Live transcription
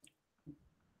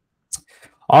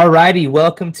Alrighty,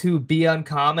 welcome to Be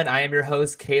Uncommon. I am your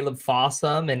host, Caleb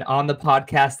Fossum, and on the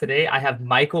podcast today, I have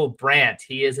Michael Brandt.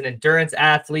 He is an endurance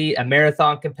athlete, a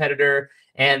marathon competitor,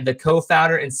 and the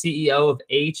co-founder and CEO of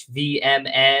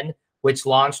HVMN, which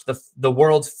launched the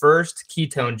world's first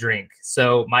ketone drink.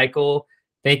 So, Michael,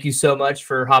 thank you so much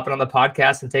for hopping on the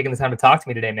podcast and taking the time to talk to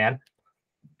me today, man.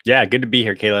 Yeah, good to be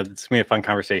here, Caleb. It's gonna be a fun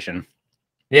conversation.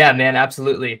 Yeah, man,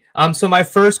 absolutely. So my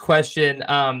first question,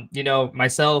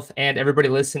 myself and everybody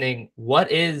listening, what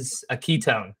is a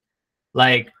ketone?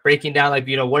 Like breaking down,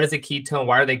 what is a ketone?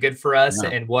 Why are they good for us? Yeah.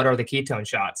 And what are the ketone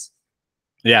shots?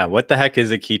 Yeah, what the heck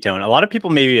is a ketone? A lot of people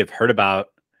maybe have heard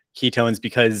about ketones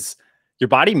because your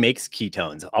body makes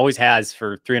ketones, always has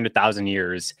for 300,000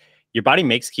 years. Your body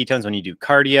makes ketones when you do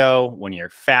cardio, when you're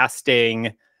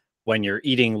fasting, when you're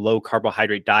eating low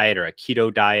carbohydrate diet or a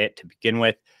keto diet to begin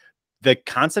with. The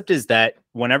concept is that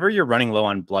whenever you're running low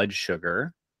on blood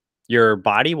sugar, your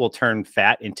body will turn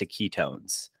fat into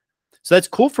ketones. So that's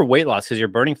cool for weight loss because you're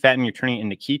burning fat and you're turning it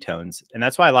into ketones. And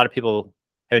that's why a lot of people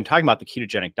have been talking about the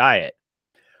ketogenic diet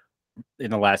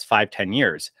in the last 5-10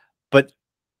 years. But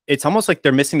it's almost like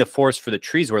they're missing the forest for the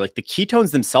trees, where like the ketones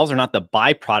themselves are not the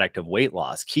byproduct of weight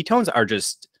loss. Ketones are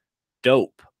just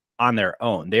dope on their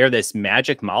own. They are this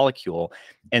magic molecule.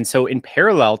 And so in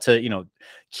parallel to,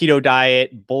 keto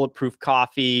diet, bulletproof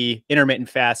coffee, intermittent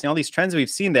fasting, all these trends we've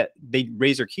seen that they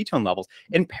raise your ketone levels.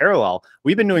 In parallel,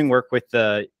 we've been doing work with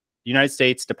the United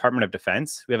States Department of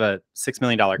Defense. We have a $6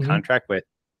 million contract with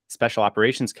Special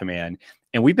Operations Command.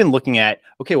 And we've been looking at,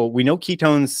 okay, well, we know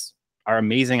ketones are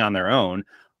amazing on their own.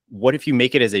 What if you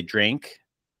make it as a drink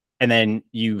and then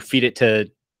you feed it to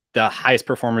the highest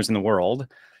performers in the world,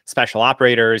 special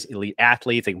operators, elite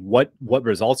athletes? Like what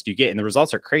results do you get? And the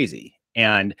results are crazy.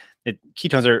 And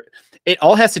ketones are, it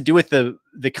all has to do with the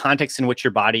context in which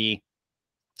your body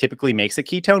typically makes a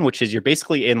ketone, which is you're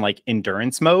basically in like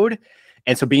endurance mode.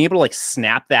 And so being able to like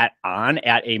snap that on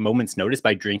at a moment's notice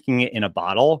by drinking it in a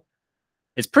bottle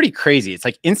is pretty crazy. It's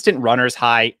like instant runner's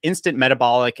high, instant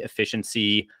metabolic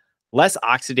efficiency, less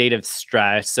oxidative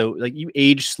stress. So like you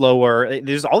age slower.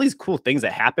 There's all these cool things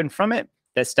that happen from it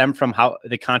that stem from how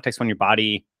the context when your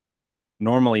body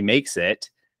normally makes it.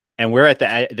 And we're at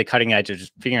the cutting edge of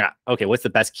just figuring out, okay, what's the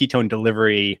best ketone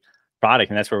delivery product?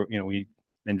 And that's where, we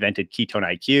invented Ketone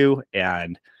IQ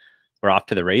and we're off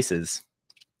to the races.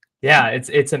 Yeah,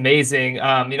 it's amazing.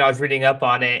 I was reading up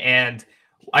on it and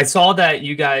I saw that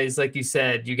you guys, like you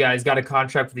said, you guys got a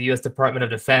contract with the U.S. Department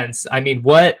of Defense. I mean,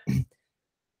 what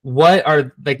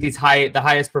are like the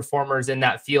highest performers in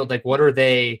that field? Like, what are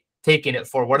they taking it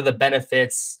for? What are the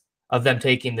benefits of them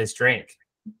taking this drink?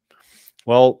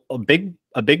 Well, a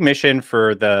big mission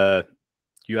for the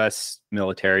U.S.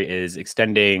 military is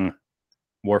extending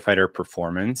warfighter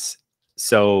performance.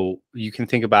 So you can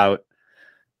think about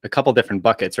a couple different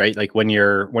buckets, right? Like when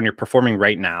you're performing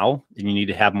right now, and you need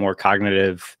to have more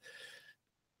cognitive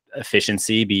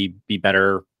efficiency, be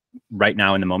better right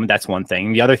now in the moment. That's one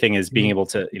thing. The other thing is being able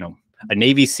to, a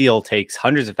Navy SEAL takes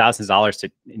hundreds of thousands of dollars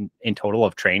in total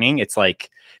of training. It's like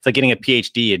getting a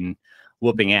PhD in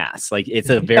whooping ass. Like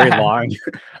it's a very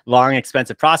long,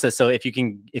 expensive process. So if you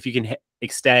can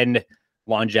extend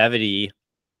longevity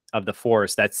of the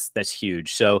force, that's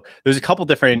huge. So there's a couple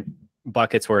different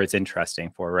buckets where it's interesting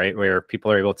for, right? Where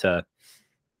people are able to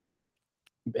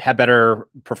have better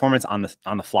performance on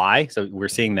the fly. So we're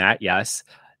seeing that, yes,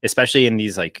 especially in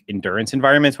these like endurance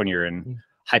environments when you're in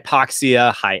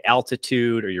hypoxia, high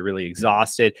altitude, or you're really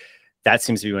exhausted. That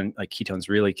seems to be when like ketones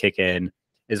really kick in,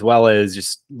 as well as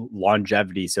just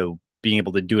longevity. So being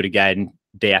able to do it again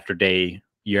day after day,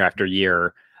 year after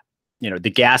year. The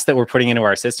gas that we're putting into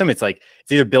our system, it's like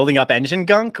it's either building up engine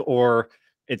gunk or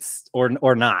it's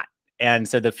or not. And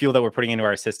so the fuel that we're putting into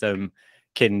our system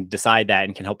can decide that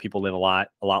and can help people live a lot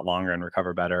longer and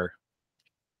recover better.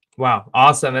 Wow,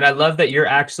 awesome. And I love that you're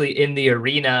actually in the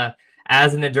arena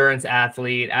as an endurance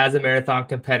athlete, as a marathon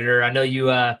competitor. I know you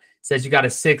says you got a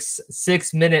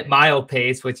 6-minute mile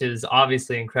pace, which is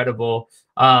obviously incredible.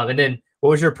 And then what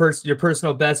was your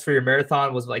personal best for your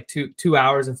marathon? Was it like 2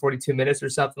 hours and 42 minutes or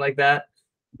something like that?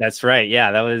 That's right.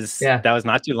 Yeah, that was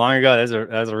not too long ago. That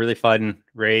was a really fun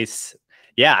race.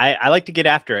 Yeah, I like to get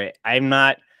after it. I'm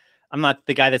not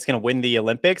the guy that's going to win the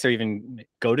Olympics or even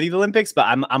go to the Olympics, but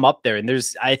I'm up there. And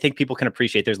I think people can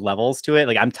appreciate there's levels to it.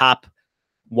 Like I'm top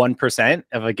 1%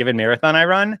 of a given marathon I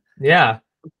run. Yeah.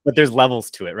 But there's levels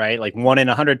to it, right? Like 1 in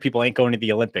 100 people ain't going to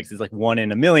the Olympics. It's like 1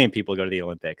 in a million people go to the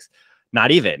Olympics.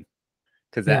 Not even.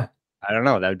 Because I don't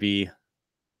know, that would be,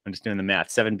 I'm just doing the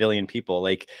math, 7 billion people.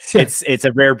 Like it's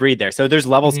a rare breed there. So there's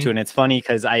levels to it. And it's funny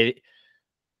because I,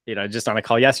 just on a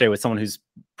call yesterday with someone who's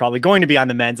probably going to be on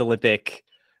the men's Olympic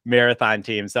marathon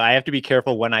team. So I have to be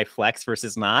careful when I flex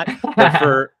versus not.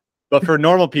 But for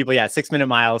normal people, yeah, 6 minute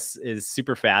miles is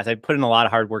super fast. I put in a lot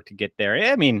of hard work to get there.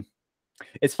 I mean,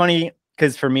 it's funny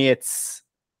because for me, it's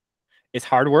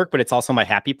hard work, but it's also my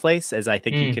happy place, as I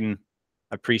think you can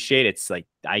appreciate. It's like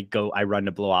I run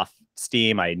to blow off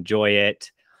steam. I enjoy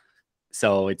it.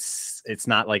 So it's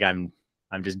not like I'm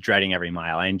just dreading every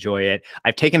mile. I enjoy it.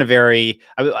 I've taken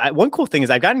one cool thing is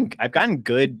I've gotten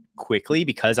good quickly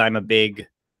because I'm a big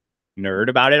nerd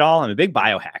about it all. I'm a big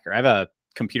biohacker. I have a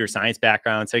computer science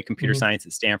background, studied computer science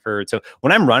at Stanford. So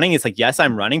when I'm running, it's like, yes,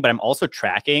 I'm running, but I'm also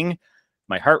tracking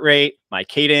my heart rate, my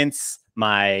cadence,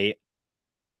 my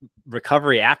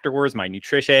recovery afterwards, my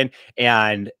nutrition.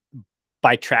 And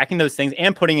by tracking those things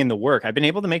and putting in the work, I've been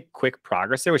able to make quick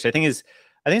progress there, which I think is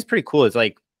pretty cool. It's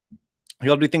like,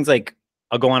 you'll do things like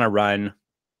I'll go on a run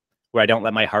where I don't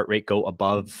let my heart rate go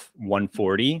above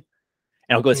 140, and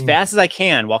I'll go as fast as I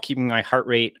can while keeping my heart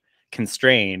rate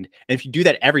constrained. And if you do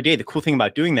that every day, the cool thing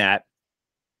about doing that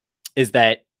is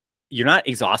that you're not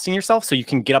exhausting yourself, so you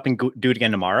can get up and do it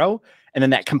again tomorrow. And then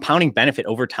that compounding benefit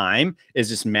over time is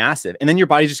just massive. And then your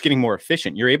body's just getting more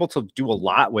efficient. You're able to do a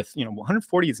lot with,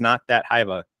 140 is not that high of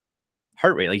a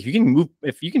heart rate. Like if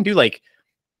you can do like,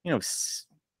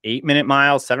 8-minute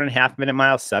miles, 7.5-minute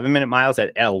miles, 7-minute miles at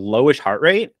a lowish heart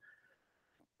rate,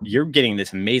 you're getting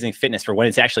this amazing fitness for when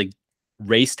it's actually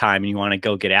race time and you want to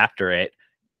go get after it.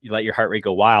 You let your heart rate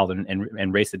go wild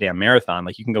and race the damn marathon.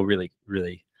 Like you can go really,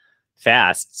 really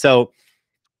fast. So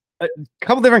a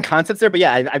couple different concepts there, but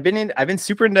yeah, I've been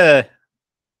super into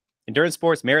endurance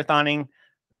sports, marathoning,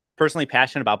 personally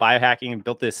passionate about biohacking, and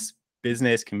built this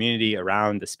business community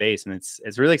around the space. And it's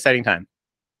a really exciting time.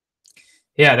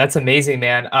 Yeah, that's amazing,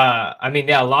 man. I mean,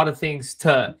 yeah, a lot of things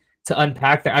to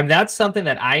unpack there. I mean, that's something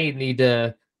that I need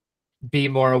to be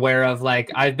more aware of.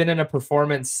 Like, I've been in a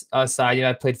performance side.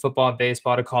 I played football and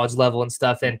baseball at a college level and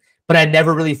stuff, but I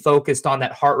never really focused on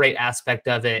that heart rate aspect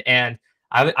of it. And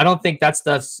I don't think that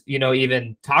stuff's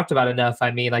even talked about enough.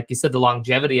 I mean, like you said, the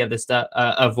longevity of this stuff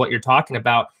of what you're talking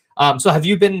about. So have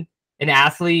you been an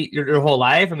athlete your whole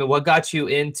life? I mean, what got you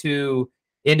into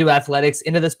athletics,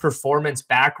 into this performance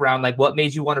background? Like, what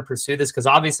made you want to pursue this? Because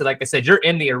obviously, like I said, you're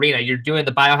in the arena, you're doing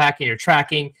the biohacking, you're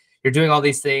tracking, you're doing all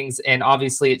these things, and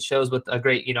obviously it shows with a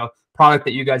great product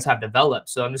that you guys have developed.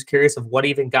 So I'm just curious of what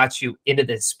even got you into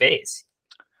this space.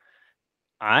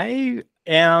 I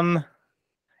am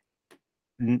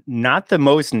not the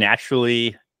most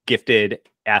naturally gifted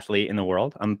athlete in the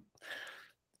world. I'm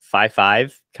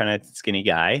 5'5", kind of skinny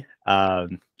guy. I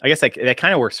guess like that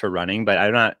kind of works for running, but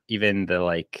I'm not even the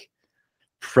like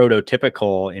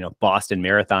prototypical, Boston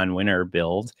Marathon winner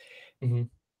build.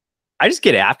 I just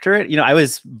get after it. I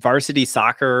was varsity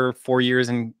soccer 4 years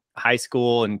in high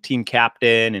school and team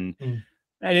captain, and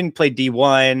I didn't play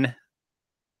D1,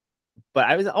 but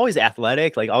I was always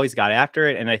athletic, like always got after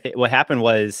it. And I think what happened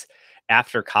was,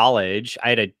 after college, I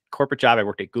had a corporate job. I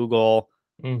worked at Google.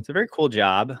 It's a very cool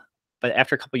job. But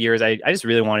after a couple of years, I just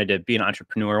really wanted to be an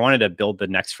entrepreneur. I wanted to build the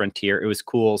next frontier. It was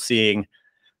cool seeing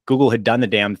Google had done the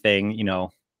damn thing,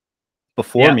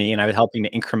 before me, and I was helping to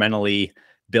incrementally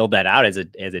build that out as a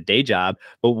day job.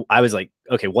 But I was like,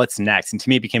 okay, what's next? And to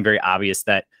me, it became very obvious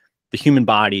that the human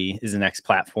body is the next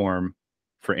platform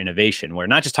for innovation. We're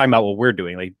not just talking about what we're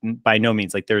doing. Like, by no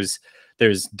means, like there's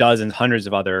dozens, hundreds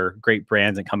of other great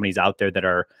brands and companies out there that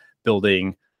are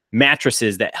building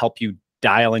mattresses that help you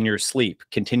dial in your sleep,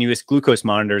 continuous glucose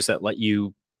monitors that let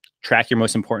you track your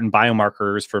most important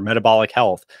biomarkers for metabolic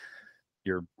health.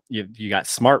 You got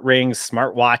smart rings,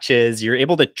 smart watches. You're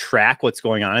able to track what's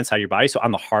going on inside your body. So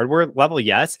on the hardware level,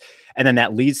 yes. And then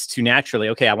that leads to naturally,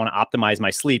 okay, I want to optimize my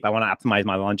sleep. I want to optimize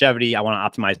my longevity. I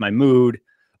want to optimize my mood.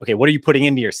 Okay, what are you putting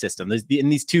into your system? And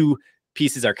these two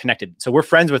pieces are connected. So we're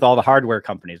friends with all the hardware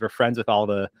companies. We're friends with all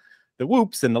the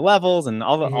Whoops and the Levels and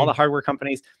all the hardware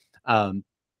companies.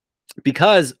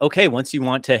 Because, okay, once you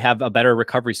want to have a better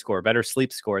recovery score, better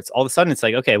sleep score, it's all of a sudden it's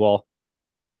like, okay, well,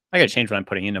 I got to change what I'm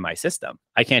putting into my system.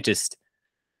 I can't just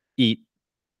eat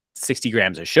 60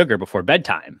 grams of sugar before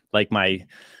bedtime. Like my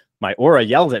aura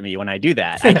yells at me when I do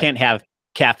that. I can't have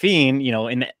caffeine,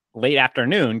 in the late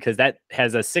afternoon, because that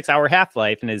has a 6-hour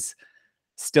half-life and is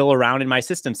still around in my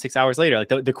system 6 hours later. Like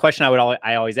the question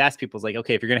I always ask people is like,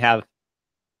 okay, if you're going to have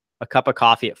a cup of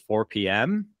coffee at 4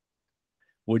 p.m.,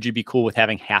 would you be cool with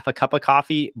having half a cup of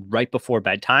coffee right before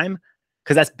bedtime?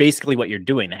 Because that's basically what you're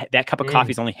doing. That cup of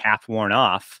coffee is only half worn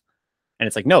off. And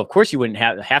it's like, no, of course you wouldn't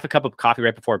have half a cup of coffee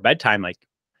right before bedtime. Like,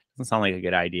 doesn't sound like a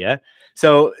good idea.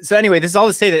 So anyway, this is all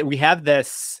to say that we have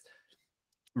this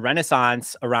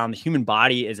renaissance around the human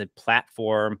body as a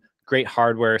platform, great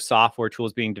hardware, software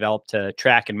tools being developed to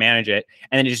track and manage it.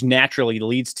 And then it just naturally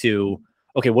leads to,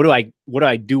 okay, what do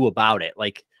I do about it?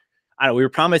 Like, I don't know, we were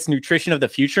promised nutrition of the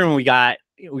future and we got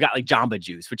like Jamba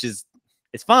Juice, which is,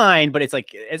 it's fine, but it's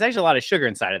like, it's actually a lot of sugar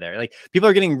inside of there. Like people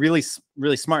are getting really,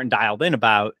 really smart and dialed in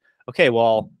about, okay,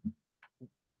 well,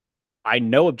 I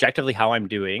know objectively how I'm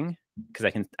doing because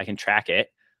I can track it.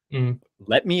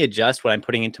 Let me adjust what I'm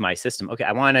putting into my system. Okay,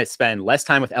 I want to spend less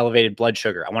time with elevated blood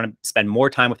sugar. I want to spend more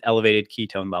time with elevated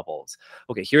ketone levels.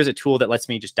 Okay, here's a tool that lets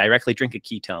me just directly drink a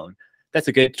ketone. That's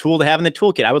a good tool to have in the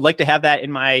toolkit. I would like to have that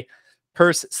in my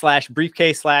purse /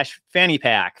 briefcase / fanny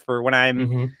pack for when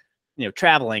I'm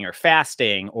traveling or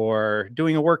fasting or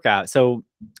doing a workout. So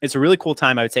it's a really cool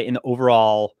time, I would say, in the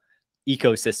overall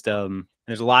ecosystem.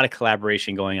 There's a lot of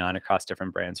collaboration going on across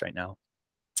different brands right now.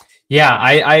 Yeah,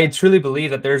 I truly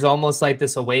believe that there's almost like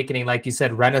this awakening, like you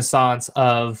said, renaissance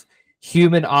of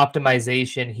human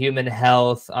optimization, human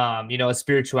health,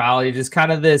 spirituality, just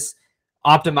kind of this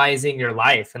optimizing your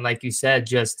life. And like you said,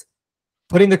 just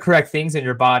putting the correct things in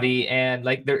your body. And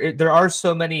like there are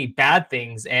so many bad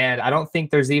things. And I don't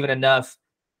think there's even enough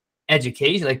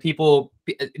education. Like people,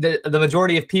 the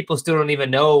majority of people still don't even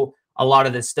know a lot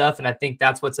of this stuff. And I think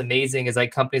that's what's amazing is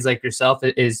like companies like yourself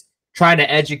is trying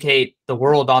to educate the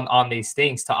world on these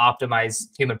things to optimize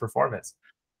human performance.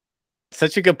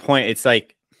 Such a good point. It's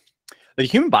like the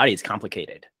human body is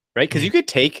complicated, right? Because you could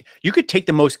take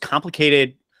the most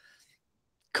complicated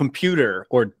computer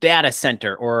or data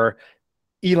center or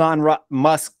Elon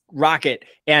Musk rocket,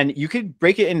 and you could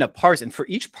break it into parts. And for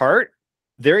each part,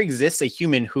 there exists a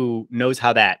human who knows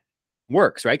how that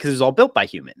works, right? Because it's all built by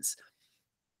humans.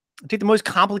 Take the most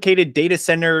complicated data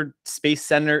center,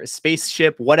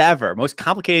 spaceship, whatever, most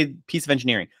complicated piece of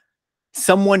engineering.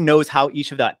 Someone knows how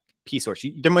each of that piece works.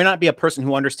 There might not be a person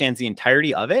who understands the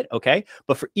entirety of it, okay?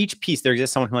 But for each piece, there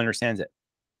exists someone who understands it.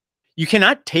 You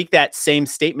cannot take that same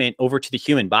statement over to the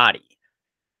human body.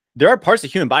 There are parts of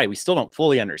the human body we still don't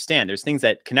fully understand. There's things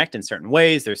that connect in certain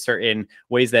ways. There's certain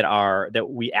ways that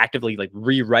we actively like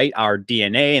rewrite our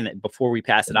DNA and before we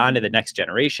pass it on to the next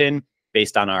generation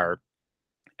based on our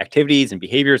activities and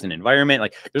behaviors and environment.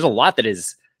 Like there's a lot that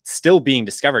is still being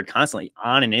discovered constantly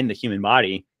on and in the human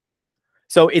body.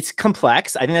 So it's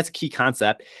complex. I think that's a key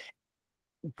concept.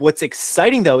 What's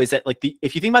exciting though is that like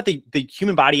if you think about the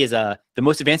human body as the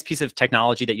most advanced piece of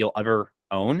technology that you'll ever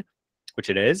own,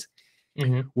 which it is,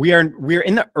 we're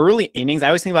in the early innings. I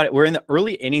always think about it. We're in the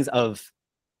early innings of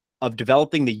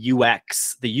developing the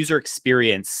UX, the user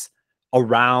experience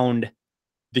around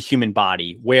the human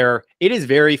body, where it is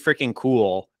very freaking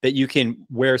cool that you can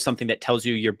wear something that tells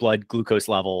you your blood glucose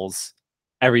levels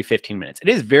every 15 minutes. It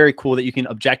is very cool that you can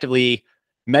objectively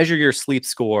measure your sleep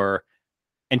score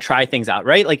and try things out,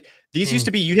 right? Like these used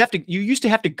to be, you used to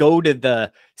have to go to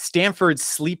the Stanford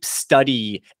sleep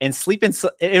study and sleep in,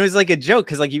 it was like a joke.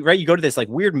 Cause like, you go to this like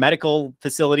weird medical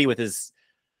facility with this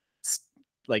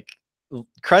like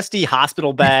crusty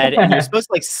hospital bed and you're supposed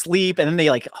to like sleep and then they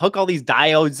like hook all these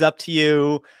diodes up to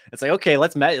you. It's like, okay,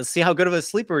 let's see how good of a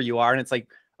sleeper you are. And it's like,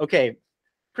 okay,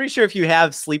 pretty sure if you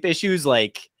have sleep issues,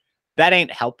 like that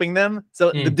ain't helping them.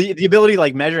 So the ability to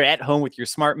like measure at home with your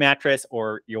smart mattress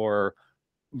or your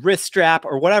wrist strap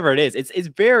or whatever it is, it's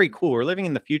very cool. We're living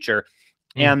in the future.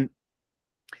 And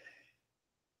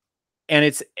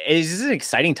it's just an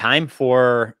exciting time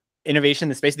for innovation in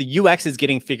the space. The UX is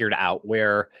getting figured out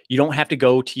where you don't have to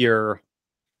go to your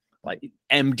like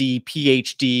MD,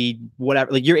 PhD,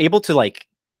 whatever. Like you're able to like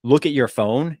look at your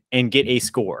phone and get a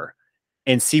score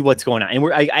and see what's going on.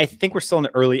 And I think we're still in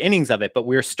the early innings of it, but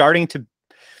we're starting to,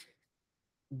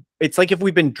 it's like if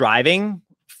we've been driving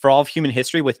for all of human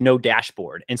history with no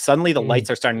dashboard and suddenly the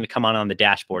lights are starting to come on the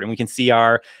dashboard and we can see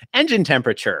our engine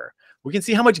temperature. We can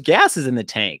see how much gas is in the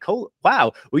tank. Oh,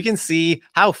 wow. We can see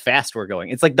how fast we're going.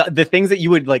 It's like the things that you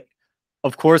would like,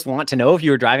 of course, want to know if you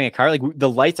were driving a car. Like the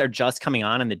lights are just coming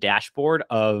on in the dashboard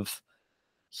of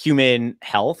human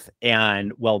health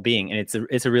and well-being. And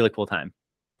it's a really cool time.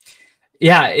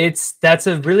 Yeah, that's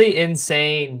a really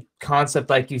insane concept.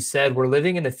 Like you said, we're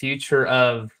living in the future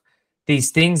of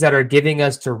these things that are giving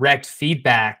us direct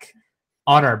feedback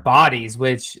on our bodies,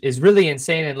 which is really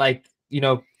insane. And like,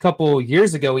 a couple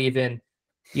years ago, even,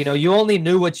 you only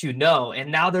knew what you know. And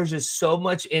now there's just so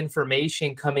much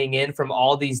information coming in from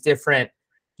all these different,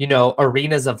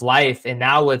 arenas of life. And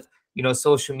now with,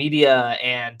 social media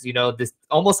and, this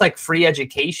almost like free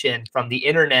education from the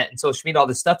internet and social media, all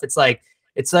this stuff, it's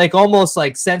like almost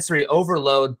like sensory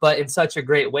overload, but in such a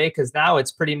great way. Cause now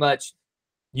it's pretty much,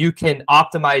 you can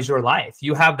optimize your life.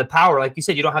 You have the power. Like you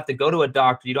said, you don't have to go to a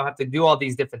doctor. You don't have to do all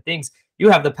these different things. You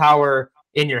have the power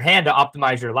in your hand to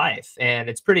optimize your life. And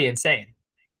it's pretty insane.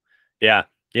 Yeah.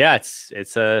 Yeah.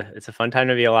 It's a fun time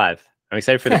to be alive. I'm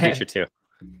excited for the future too.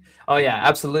 Oh yeah,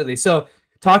 absolutely. So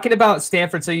talking about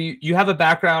Stanford, so you have a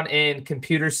background in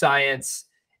computer science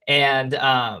and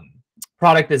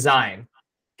product design.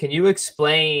 Can you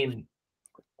explain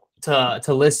to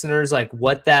listeners like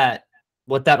what that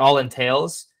all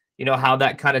entails? You know, how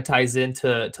that kind of ties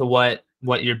into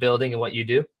what you're building and what you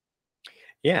do?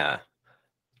 Yeah.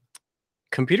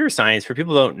 Computer science, for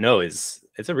people who don't know, it's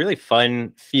a really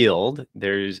fun field.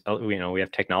 There's we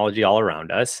have technology all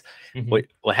around us. Mm-hmm.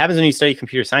 What happens when you study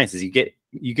computer science is you get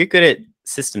good at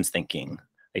systems thinking.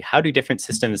 Like, how do different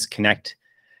systems connect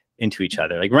into each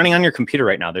other? Like, running on your computer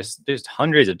right now, there's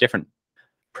hundreds of different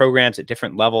programs at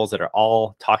different levels that are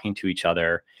all talking to each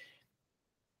other.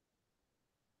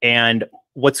 And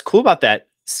what's cool about that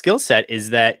skill set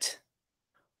is that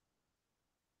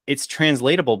it's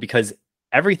translatable, because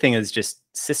everything is just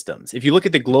systems. If you look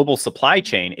at the global supply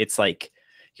chain, it's like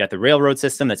you got the railroad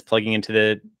system that's plugging into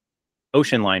the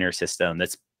ocean liner system,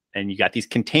 and you got these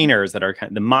containers that are kind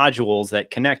of the modules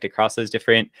that connect across those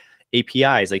different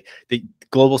APIs. Like, the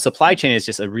global supply chain is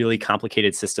just a really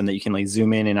complicated system that you can like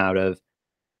zoom in and out of.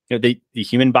 You know, the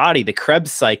human body, the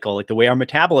Krebs cycle, like the way our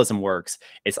metabolism works,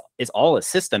 it's all a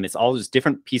system. It's all just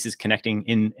different pieces connecting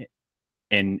in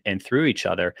and through each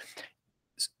other.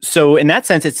 So in that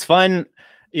sense, it's fun.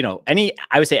 You know, I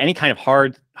would say any kind of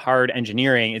hard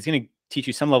engineering is going to teach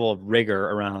you some level of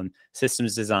rigor around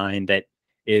systems design that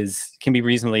can be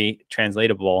reasonably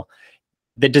translatable.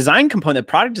 The design component, the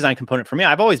product design component, for me,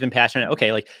 I've always been passionate.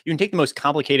 Okay, like, you can take the most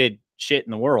complicated shit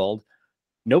in the world.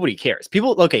 Nobody cares.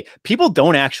 People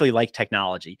don't actually like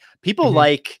technology. People Mm-hmm.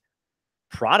 like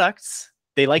products.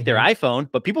 They like their Mm-hmm. iPhone,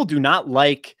 but people do not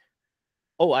like,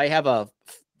 oh, I have a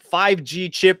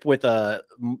 5G chip with a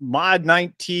Mod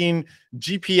 19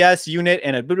 GPS unit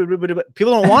and a blah, blah, blah, blah.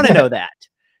 People don't want to know that.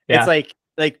 Yeah. It's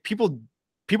like people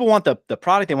want the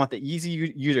product, they want the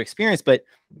easy user experience, but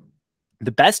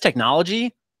the best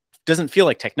technology doesn't feel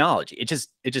like technology. It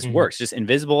just Mm-hmm. works, just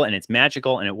invisible, and it's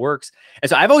magical, and it works. And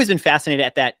so I've always been fascinated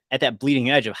at that bleeding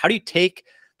edge of how do you take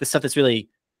the stuff that's really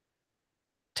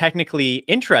technically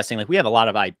interesting. Like, we have a lot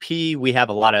of IP, we have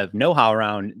a lot of know-how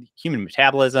around human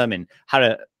metabolism and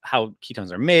how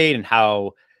ketones are made and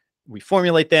how we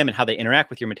formulate them and how they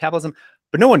interact with your metabolism,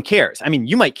 but no one cares. I mean,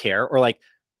 you might care, or like,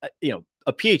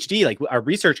 a PhD, like our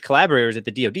research collaborators at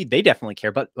the DoD, they definitely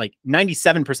care, but like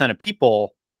 97% of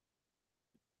people,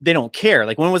 they don't care.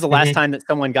 Like, when was the last Mm-hmm. time that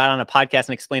someone got on a podcast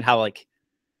and explained how like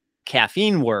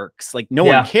caffeine works? Like, no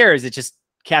one Yeah. cares.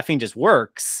 Caffeine just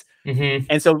works. Mm-hmm.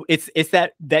 And so it's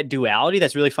that duality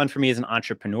that's really fun for me as an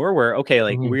entrepreneur, where, okay,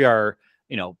 like, Mm-hmm. we are,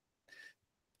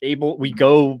 we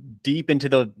go deep into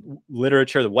the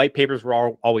literature, the white papers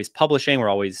we're always publishing, we're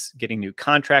always getting new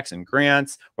contracts and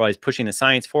grants, we're always pushing the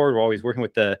science forward, we're always working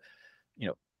with the,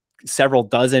 several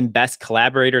dozen best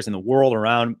collaborators in the world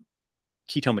around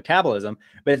ketone metabolism.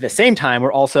 But at the same time,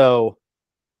 we're also,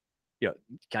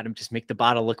 got to just make the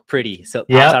bottle look pretty, so it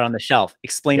pops out on the shelf.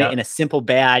 Explain it in a simple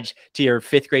badge to your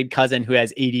 5th grade cousin who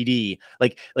has ADD.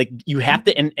 Like you have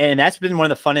to, and that's been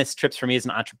one of the funnest trips for me as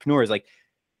an entrepreneur, is like,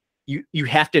 you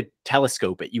have to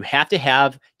telescope it. You have to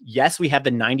have, yes, we have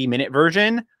the 90-minute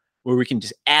version where we can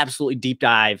just absolutely deep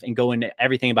dive and go into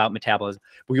everything about metabolism.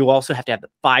 But you also have to have the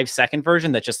 5-second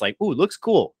version that's just like, ooh, looks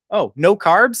cool. Oh, no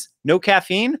carbs, no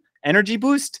caffeine, energy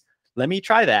boost. Let me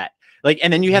try that. Like,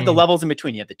 and then you have the levels in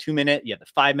between. You have the 2-minute, you have the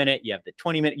 5-minute, you have the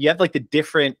 20-minute, you have like the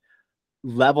different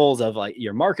levels of like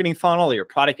your marketing funnel, your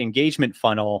product engagement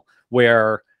funnel,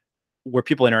 where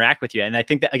people interact with you. And I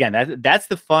think that, again, that's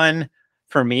the fun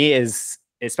for me, is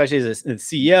especially as a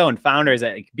CEO and founder, is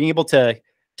that, like, being able to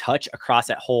touch across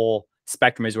that whole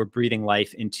spectrum as we're breathing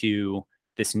life into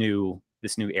this new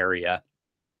area.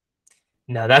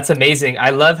 No, that's amazing. I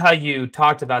love how you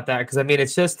talked about that, because I mean,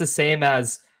 it's just the same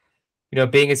as,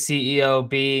 being a CEO,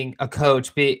 being a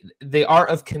coach, the art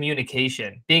of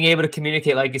communication, being able to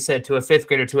communicate, like you said, to a 5th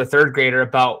grader, to a 3rd grader,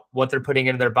 about what they're putting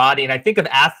into their body. And I think of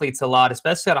athletes a lot,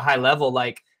 especially at a high level,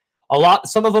 like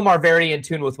some of them are very in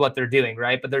tune with what they're doing,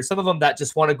 right? But there's some of them that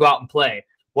just want to go out and play.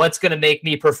 What's going to make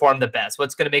me perform the best?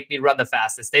 What's going to make me run the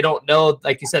fastest? They don't know,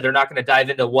 like you said, they're not going to dive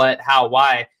into what, how,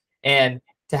 why. And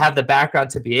to have the background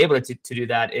to be able to do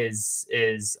that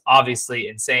is obviously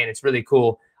insane. It's really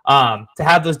cool. To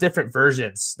have those different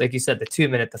versions, like you said, the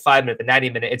 2-minute, the 5-minute, the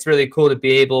 90-minute, it's really cool to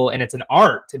be able, and it's an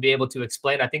art to be able to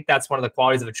explain. I think that's one of the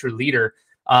qualities of a true leader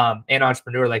and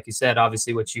entrepreneur, like you said,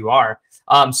 obviously, which you are.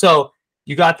 So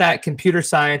you got that computer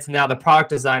science, and now the product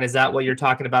design. Is that what you're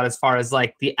talking about as far as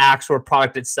like the actual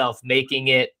product itself, making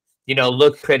it,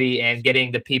 look pretty and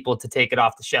getting the people to take it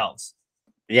off the shelves?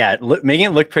 Yeah, making it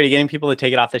look pretty, getting people to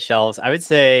take it off the shelves. I would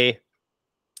say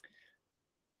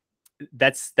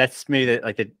that's maybe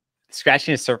the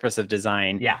scratching the surface of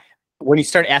design. Yeah. When you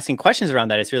start asking questions around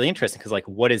that, it's really interesting because like,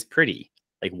 what is pretty?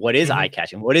 Like, what is eye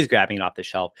catching? What is grabbing it off the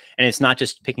shelf? And it's not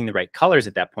just picking the right colors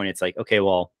at that point. It's like, okay,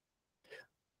 well,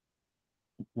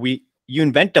 you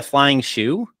invent a flying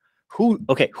shoe. Who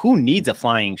needs a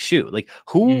flying shoe? Like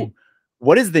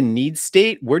what is the need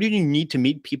state? Where do you need to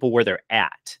meet people where they're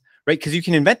at? Right. Because you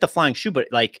can invent the flying shoe, but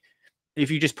like if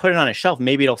you just put it on a shelf,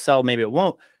 maybe it'll sell, maybe it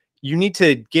won't. You need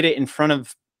to get it in front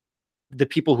of the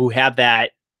people who have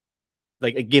that,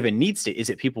 like a given need state. Is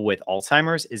it people with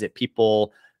Alzheimer's? Is it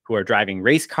people who are driving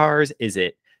race cars? Is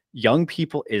it young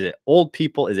people? Is it old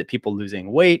people? Is it people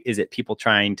losing weight? Is it people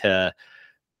trying to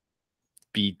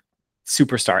be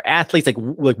superstar athletes?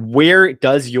 Like where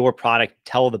does your product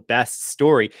tell the best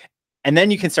story? And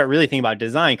then you can start really thinking about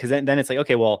design, because then it's like,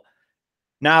 okay, well,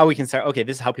 now we can start, okay,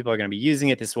 this is how people are going to be using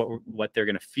it. This is what they're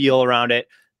going to feel around it.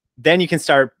 Then you can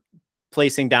start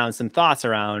placing down some thoughts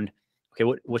around,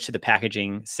 okay, what should the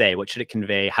packaging say? What should it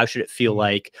convey? How should it feel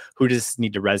like? Who does this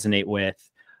need to resonate with?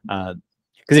 Because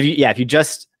if you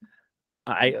just,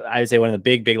 I would say one of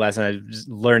the big lessons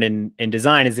I've learned in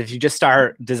design is if you just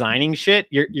start designing shit,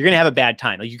 you're going to have a bad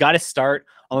time. Like you got to start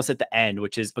almost at the end,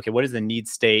 which is, okay, what is the need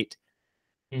state?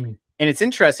 And it's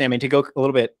interesting. I mean, to go a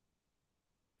little bit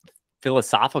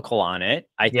philosophical on it,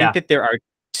 I think that there are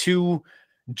two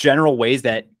general ways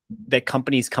that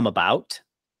companies come about.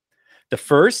 The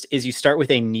first is you start with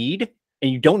a need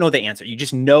and you don't know the answer. You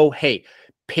just know, hey,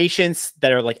 patients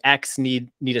that are like X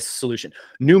need a solution.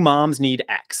 New moms need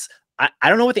X. I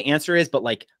don't know what the answer is, but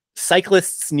like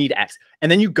cyclists need X.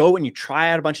 And then you go and you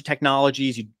try out a bunch of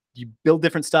technologies. You build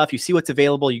different stuff. You see what's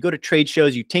available. You go to trade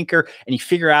shows, you tinker, and you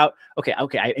figure out, okay,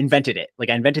 I invented it. Like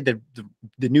I invented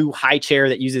the new high chair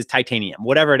that uses titanium,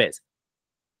 whatever it is.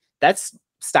 That's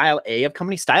style A of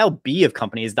company. Style B of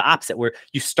company is the opposite, where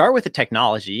you start with the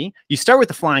technology, you start with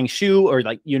the flying shoe, or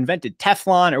like you invented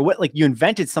Teflon, or like you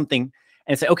invented something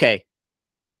and say, okay,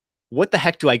 what the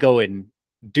heck do I go and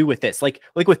do with this? Like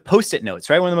with Post-it notes,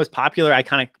 right? One of the most popular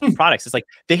iconic products is like,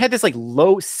 they had this like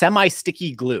low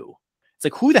semi-sticky glue. It's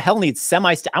like, who the hell needs I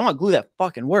want glue that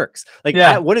fucking works. Like,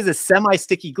 what is a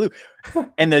semi-sticky glue?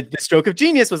 And the stroke of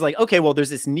genius was like, okay, well,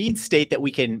 there's this need state that we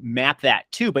can map that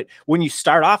to. But when you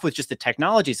start off with just the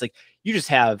technology, it's like, you just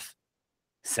have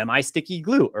semi-sticky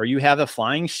glue, or you have a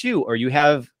flying shoe, or you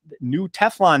have new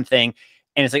Teflon thing.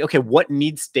 And it's like, okay, what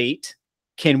need state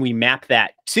can we map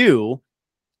that to?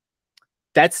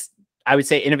 That's, I would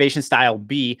say, innovation style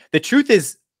B. The truth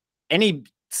is, any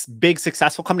big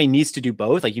successful company needs to do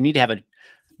both. Like you need to have a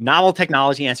novel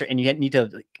technology answer, and you need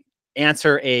to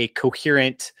answer a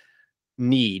coherent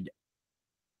need.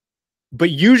 But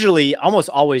usually, almost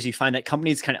always, you find that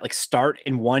companies kind of like start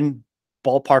in one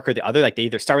ballpark or the other. Like they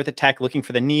either start with the tech looking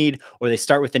for the need, or they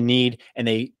start with the need and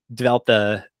they develop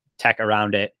the tech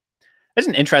around it. There's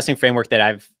an interesting framework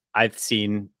that I've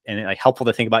seen, and like helpful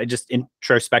to think about. Just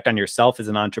introspect on yourself as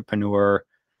an entrepreneur,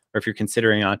 or if you're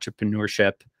considering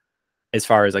entrepreneurship, as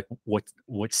far as like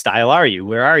what style are you?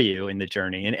 Where are you in the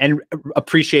journey? And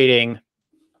appreciating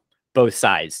both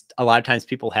sides. A lot of times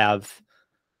people have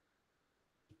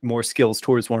more skills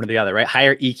towards one or the other, right?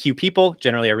 Higher EQ people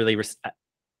generally are really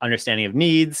understanding of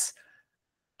needs.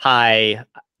 High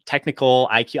technical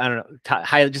IQ, I don't know,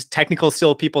 high just technical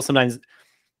skill people. Sometimes,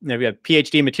 you know, you have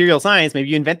PhD in material science, maybe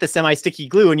you invent the semi-sticky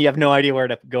glue and you have no idea where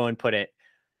to go and put it.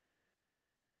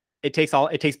 It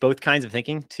takes both kinds of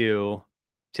thinking to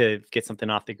get something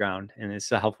off the ground. And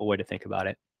it's a helpful way to think about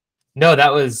it. No,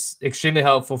 that was extremely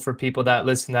helpful for people that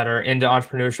listen, that are into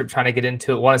entrepreneurship, trying to get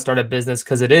into it, want to start a business.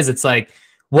 Cause it's like,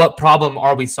 what problem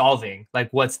are we solving? Like,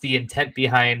 what's the intent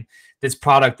behind this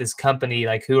product, this company?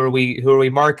 Like, who are we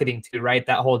marketing to, right?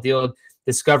 That whole deal,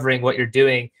 discovering what you're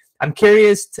doing. I'm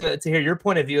curious to hear your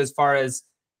point of view as far as,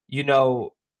 you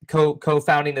know,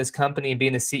 co-founding this company and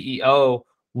being the CEO.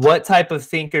 What type of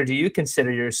thinker do you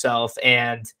consider yourself?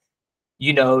 And,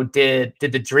 you know, did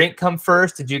the drink come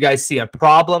first? Did you guys see a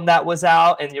problem that was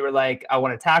out and you were like, I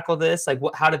want to tackle this? Like,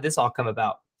 how did this all come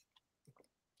about?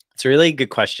 It's a really good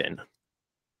question.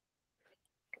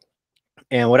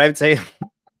 And what I would say,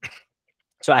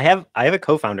 so I have a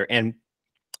co-founder, and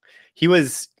he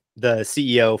was the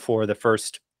CEO for the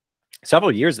first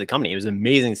several years of the company. He was an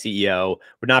amazing CEO.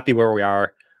 Would not be where we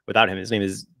are without him. His name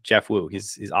is Jeff Wu.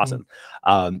 He's awesome.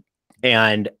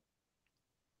 And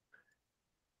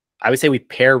I would say we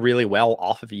pair really well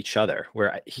off of each other,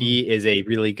 where he is a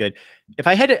really good, if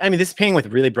I had to, I mean, this is painting with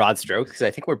really broad strokes, because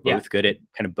I think we're both good at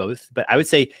kind of both, but I would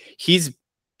say he's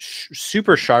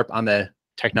super sharp on the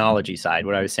technology side.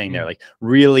 What I was saying there, like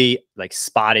really like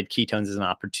spotted ketones as an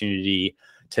opportunity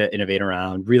to innovate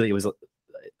around. Really, it was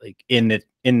like in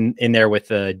in there with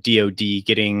the DoD,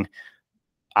 getting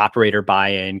operator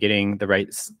buy-in, getting the right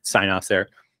sign-offs there.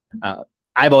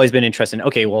 I've always been interested in,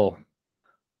 okay, well,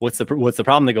 what's the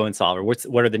problem to go and solve, or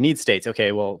what are the need states?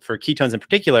 Okay, well, for ketones in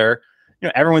particular,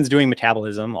 everyone's doing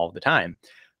metabolism all the time,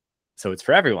 so it's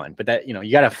for everyone. But that,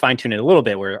 you got to fine tune it a little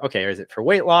bit. Where, okay, is it for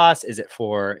weight loss? Is it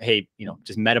for, hey,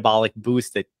 just metabolic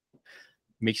boost that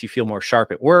makes you feel more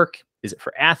sharp at work? Is it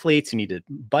for athletes who need to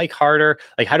bike harder?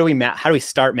 Like, how do we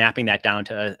start mapping that down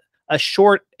to a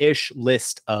short-ish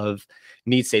list of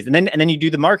need states, and then you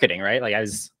do the marketing, right? Like I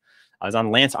was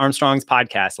on Lance Armstrong's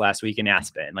podcast last week in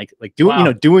Aspen,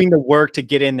 doing the work to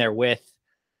get in there with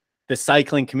the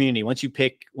cycling community. Once you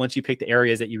pick the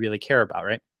areas that you really care about,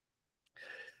 right?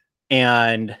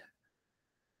 And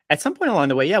at some point along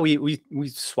the way, yeah, we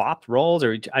swapped roles,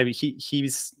 or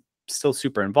he's still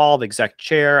super involved, exec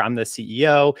chair, I'm the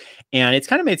CEO, and it's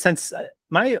kind of made sense.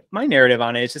 My narrative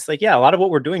on it is just like, yeah, a lot of what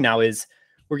we're doing now is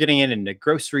we're getting it into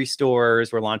grocery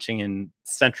stores. We're launching in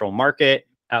Central Market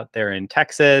out there in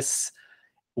Texas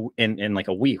in like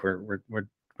a week. We're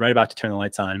right about to turn the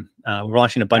lights on. We're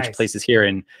launching a bunch of places here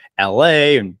in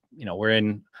LA, and we're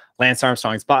in Lance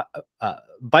Armstrong's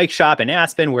bike shop in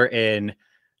Aspen. We're in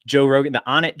Joe Rogan, the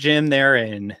On It gym there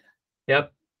in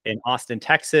Austin,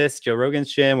 Texas, Joe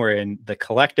Rogan's gym. We're in the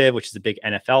Collective, which is a big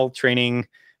NFL training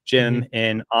gym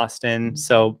in Austin.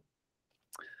 So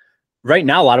right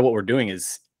now, a lot of what we're doing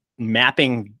is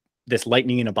mapping this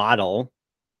lightning in a bottle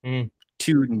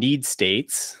to need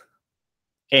states.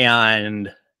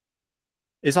 And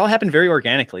it's all happened very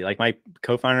organically. Like my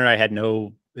co-founder,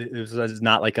 it was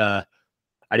not like I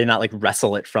did not like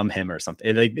wrestle it from him or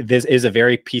something. This is a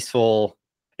very peaceful,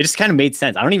 it just kind of made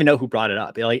sense. I don't even know who brought it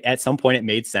up. Like at some point it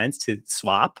made sense to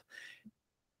swap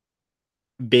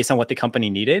based on what the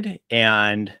company needed.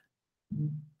 And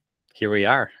here we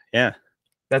are. Yeah.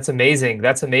 That's amazing.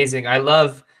 That's amazing.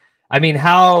 I mean,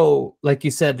 how, like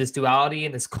you said, this duality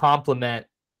and this complement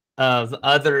of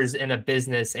others in a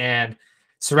business, and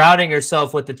surrounding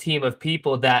yourself with a team of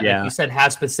people that, like you said,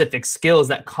 have specific skills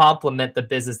that complement the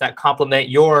business, that complement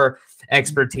your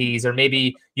expertise, or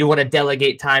maybe you want to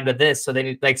delegate time to this. So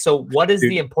then, so what is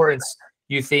the importance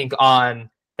you think on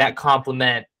that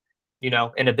complement, in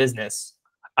a business?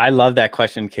 I love that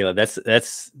question, Caleb.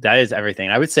 That is everything.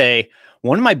 I would say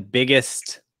one of my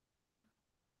biggest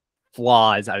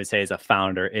flaws, I would say, as a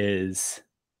founder is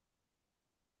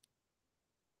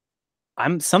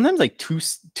I'm sometimes like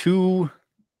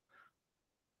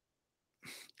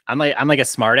I'm like a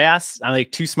smart ass. I'm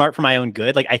like too smart for my own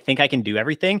good. Like I think I can do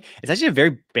everything. It's actually a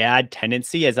very bad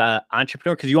tendency as an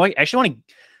entrepreneur, because you actually want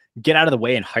to get out of the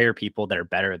way and hire people that are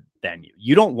better than you.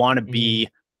 You don't want to be,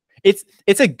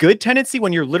 it's a good tendency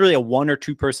when you're literally a 1 or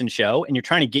 2 person show and you're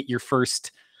trying to get your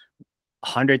first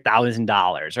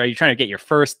 $100,000, right? You're trying to get your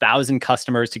first 1,000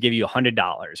 customers to give you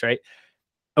 $100, right?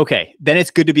 Okay, then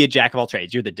it's good to be a jack of all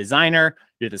trades. You're the designer,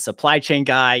 you're the supply chain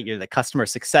guy, you're the customer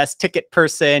success ticket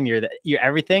person, you're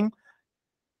everything.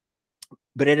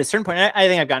 But at a certain point, I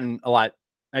think I've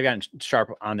gotten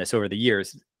sharp on this over the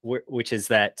years, which is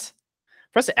that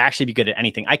for us to actually be good at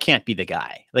anything, I can't be the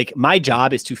guy. Like my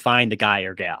job is to find the guy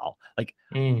or gal. Like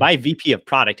my VP of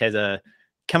product has a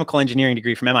chemical engineering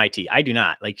degree from MIT. I do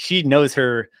not. Like she knows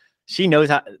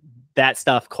how that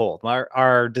stuff cold.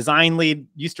 Our design lead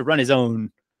used to run his own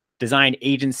design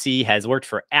agency, has worked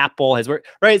for Apple,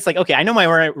 right? It's like, okay, I know my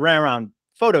run around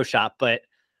Photoshop, but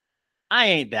I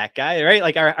ain't that guy, right?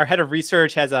 Like our head of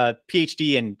research has a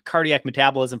PhD in cardiac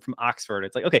metabolism from Oxford.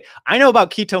 It's like, okay, I know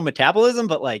about ketone metabolism,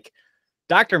 but like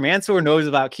Dr. Mansour knows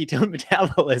about ketone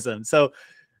metabolism. So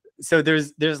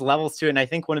there's levels to it. And I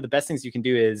think one of the best things you can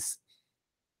do is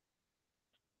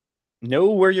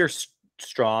know where you're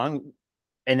strong,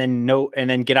 and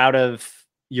then get out of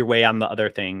your way on the other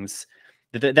things.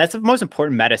 That's the most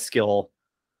important meta skill,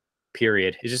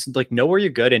 period. It's just like know where you're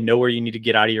good and know where you need to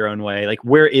get out of your own way. Like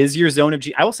where is your zone of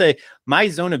genius? I will say my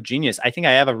zone of genius, I think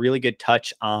I have a really good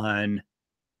touch on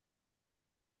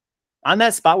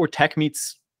that spot where tech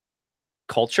meets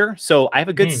culture. So I have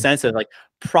a good sense of like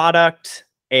product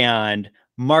and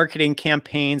marketing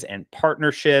campaigns and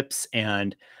partnerships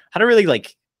and how to really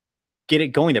like get it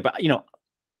going there. But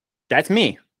that's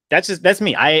me. That's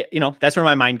me. That's where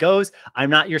my mind goes. I'm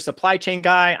not your supply chain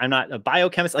guy. I'm not a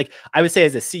biochemist. Like I would say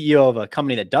as a CEO of a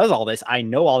company that does all this, I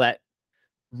know all that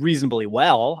reasonably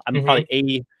well. I'm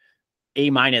probably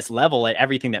A- level at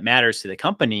everything that matters to the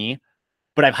company,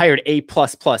 but I've hired A++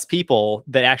 people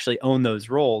that actually own those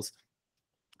roles.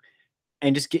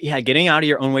 And just getting out of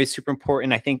your own way is super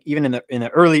important. I think even in the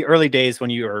early days when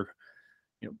you are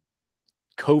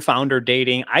co-founder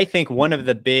dating, I think one of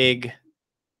the big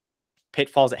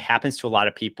pitfalls that happens to a lot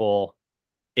of people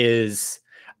is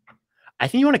I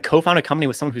think you want to co-found a company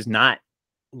with someone who's not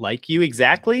like you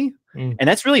exactly. And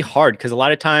that's really hard because a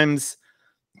lot of times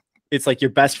it's like your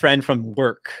best friend from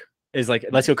work is like,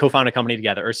 let's go co-found a company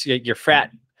together, or your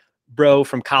frat bro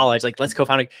from college, like let's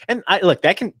co-found it. And look,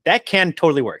 that can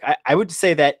totally work. I would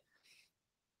say that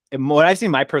what I've seen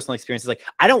in my personal experience is like,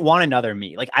 I don't want another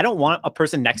me. Like, I don't want a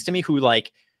person next to me who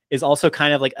like is also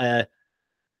kind of like a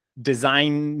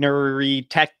designery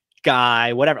tech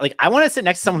guy, whatever. Like, I want to sit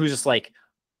next to someone who's just like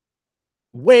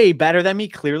way better than me,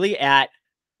 clearly at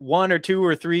one or two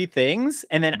or three things,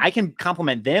 and then I can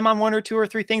compliment them on one or two or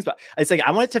three things. But it's like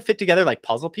I want it to fit together like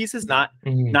puzzle pieces, not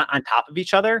on top of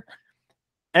each other.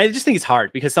 And I just think it's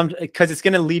hard because it's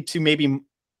going to lead to maybe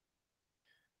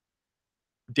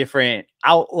different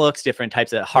outlooks, different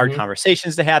types of hard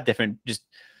conversations to have, different just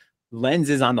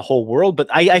lenses on the whole world. But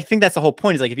I think that's the whole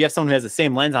point, is like if you have someone who has the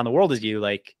same lens on the world as you,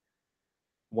 like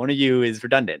one of you is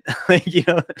redundant. Like, you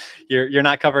know, you're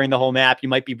not covering the whole map. You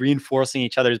might be reinforcing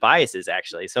each other's biases,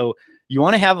 actually. So you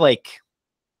want to have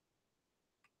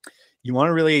you want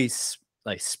to really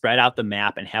like spread out the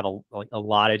map and have a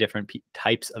lot of different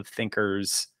types of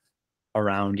thinkers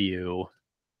around you,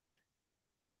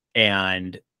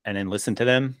 and then listen to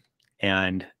them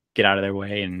and get out of their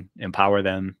way and empower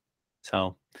them.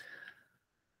 So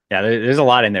yeah, there's a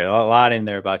lot in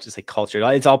there, about just like culture.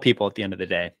 It's all people at the end of the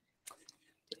day.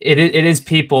 It is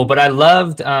people, but I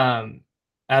loved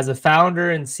as a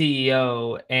founder and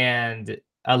CEO and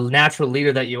a natural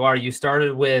leader that you are, you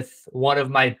started with one of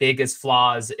my biggest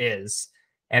flaws is,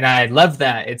 and I love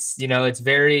that. It's, you know, it's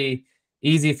very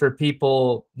easy for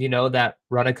people, you know, that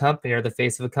run a company or the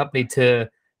face of a company to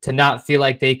not feel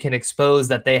like they can expose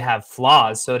that they have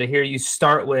flaws. So to hear you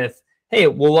start with, hey,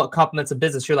 well, what complements a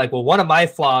business? You're like, well, one of my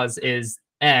flaws is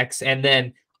X, and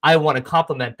then I want to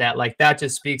compliment that. Like, that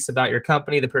just speaks about your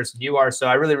company, the person you are. So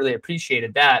I really, really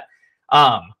appreciated that.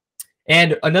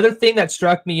 And another thing that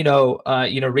struck me,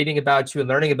 reading about you and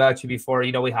learning about you before,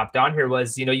 we hopped on here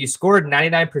was, you scored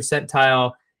 99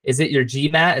 percentile. Is it your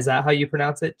GMAT? Is that how you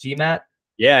pronounce it? GMAT?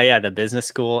 Yeah. The business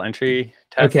school entry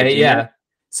test. Okay. Yeah.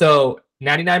 So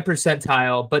 99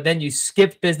 percentile, but then you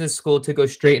skipped business school to go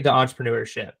straight into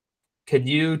entrepreneurship. Could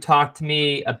you talk to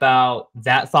me about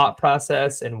that thought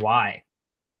process and why?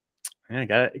 Yeah,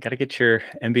 gotta get your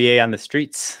MBA on the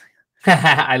streets.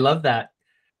 I love that.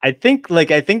 I think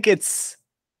it's,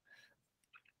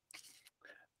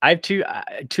 I have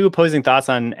two opposing thoughts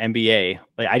on MBA.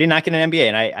 Like, I did not get an MBA,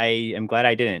 and I am glad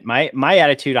I didn't. My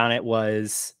attitude on it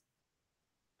was,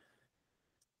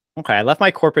 okay, I left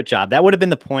my corporate job. That would have been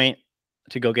the point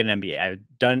to go get an MBA.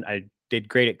 I did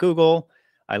great at Google.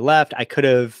 I left. I could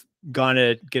have gone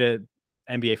to get an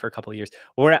MBA for a couple of years.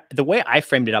 Or the way I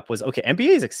framed it up was, okay, MBA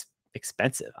is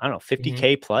expensive. I don't know,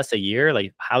 50K plus a year,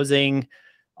 like housing,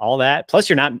 all that. Plus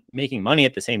you're not making money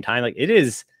at the same time. Like, it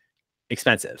is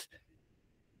expensive.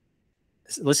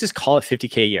 Let's just call it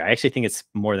 50K a year. I actually think it's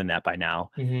more than that by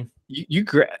now. You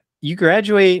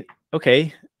graduate.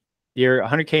 Okay. You're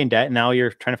 100K in debt. And now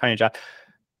you're trying to find a job.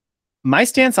 My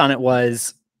stance on it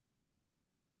was,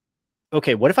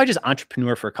 okay, what if I just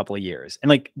entrepreneur for a couple of years? And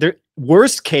like,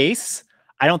 worst case,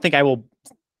 I don't think I will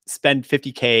spend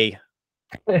 50K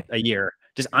a year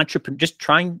just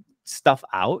trying stuff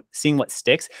out, seeing what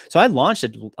sticks. So I launched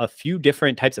a few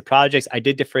different types of projects. I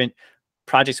did different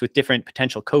projects with different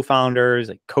potential co-founders,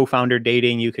 like co-founder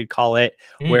dating, you could call it,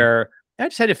 where I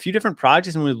just had a few different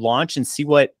projects and we launch and see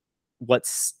what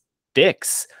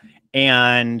sticks.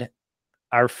 And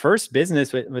our first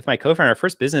business with my co-founder,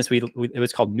 it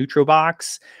was called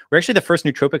Nutrobox. We're actually the first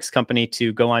nootropics company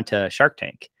to go onto Shark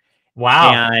Tank.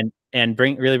 Wow. And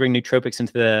bring nootropics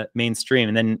into the mainstream.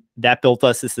 And then that built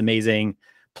us this amazing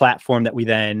platform that we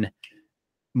then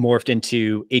morphed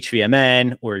into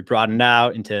HVMN, where we broadened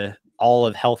out into all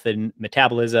of health and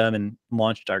metabolism and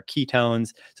launched our ketones.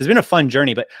 So it's been a fun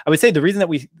journey. But I would say the reason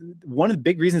that one of the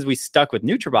big reasons we stuck with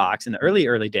Nutrobox in the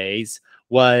early days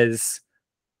was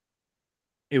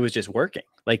it was just working.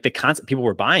 Like, the concept, people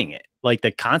were buying it. Like,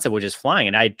 the concept was just flying.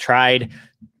 And I tried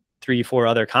 3-4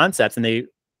 other concepts, and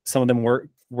some of them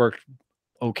worked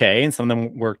okay, and some of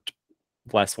them worked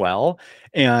less well.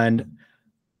 And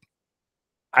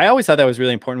I always thought that was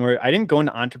really important, where I didn't go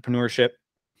into entrepreneurship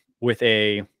with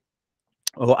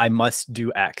I must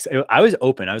do X. I was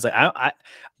open. I was like, I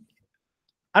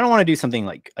don't want to do something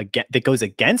like that goes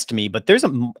against me, but there's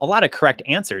a lot of correct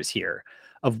answers here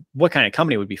of what kind of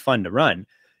company would be fun to run.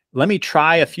 Let me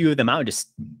try a few of them out and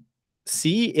just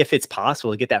see if it's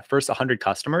possible to get that first 100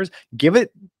 customers. Give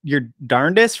it your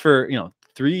darndest for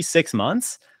 3-6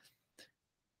 months.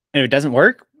 And if it doesn't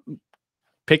work,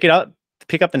 pick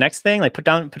pick up the next thing, like put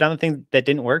down the thing that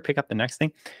didn't work, pick up the next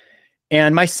thing.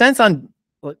 And my sense on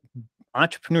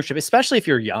entrepreneurship, especially if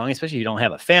you're young, especially if you don't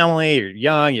have a family, you're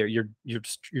young,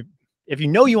 if you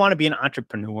know you want to be an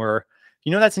entrepreneur,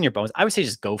 you know that's in your bones, I would say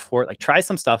just go for it. Like try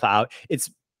some stuff out.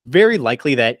 It's very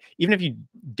likely that even if you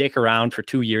dick around for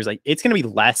 2 years, like it's going to be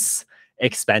less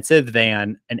expensive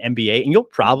than an MBA, and you'll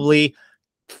probably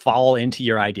fall into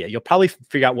your idea. You'll probably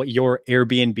figure out what your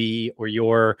Airbnb or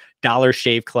your Dollar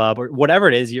Shave Club or whatever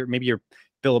it is, maybe you're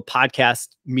build a podcast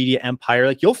media empire.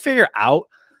 Like you'll figure out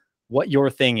what your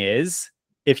thing is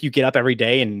if you get up every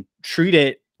day and treat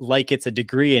it like it's a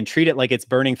degree and treat it like it's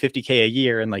burning 50K a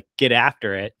year and like get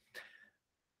after it.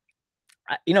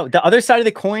 You know, the other side of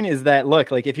the coin is that, look,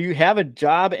 like if you have a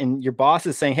job and your boss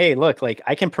is saying, hey, look, like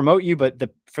I can promote you, but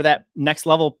for that next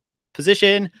level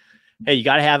position, hey, you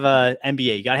got to have a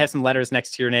MBA. You got to have some letters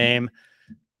next to your name.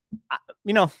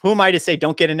 You know, who am I to say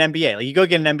don't get an MBA? Like you go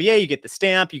get an MBA, you get the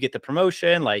stamp, you get the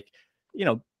promotion. Like, you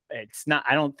know, it's not,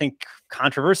 I don't think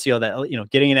controversial that, you know,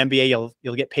 getting an MBA,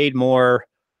 you'll get paid more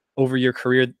over your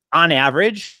career on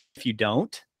average if you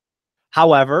don't.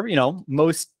 However, you know,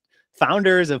 most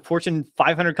founders of Fortune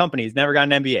 500 companies never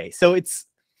got an MBA. So it's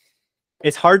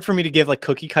hard for me to give like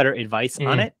cookie cutter advice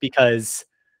on it, because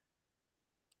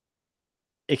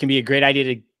it can be a great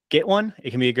idea to get one.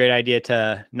 It can be a great idea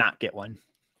to not get one.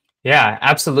 Yeah,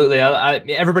 absolutely.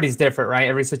 Everybody's different, right?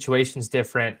 Every situation's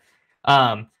different.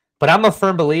 But I'm a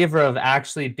firm believer of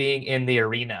actually being in the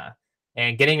arena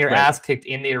and getting your ass kicked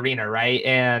in the arena, right?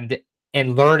 And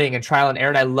learning and trial and error.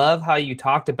 And I love how you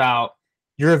talked about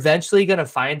you're eventually going to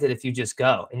find it if you just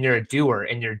go and you're a doer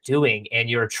and you're doing and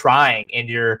you're trying and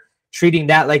you're treating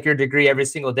that like your degree every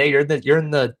single day. You're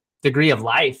in the degree of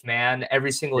life, man,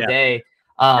 every single day.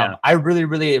 I really,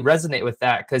 really resonate with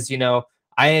that because, you know,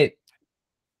 I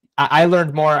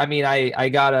learned more. I mean, I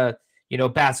got a, you know,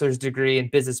 bachelor's degree in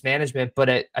business management, but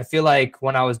I feel like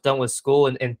when I was done with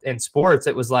school and sports,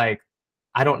 it was like,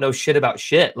 I don't know shit about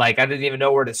shit. Like I didn't even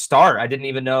know where to start. I didn't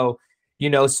even know,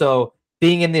 you know, so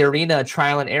being in the arena,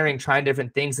 trial and erroring, trying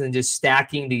different things and just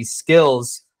stacking these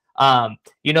skills,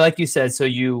 you know, like you said, so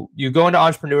you go into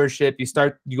entrepreneurship,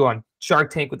 you go on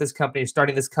Shark Tank with this company, you're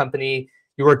starting this company,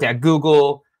 you worked at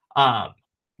Google,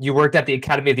 you worked at the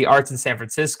Academy of the Arts in San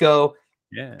Francisco.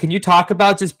 Yeah. Can you talk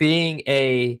about just being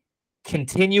a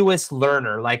continuous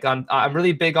learner? Like I'm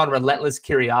really big on relentless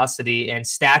curiosity and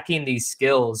stacking these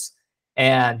skills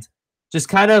and just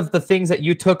kind of the things that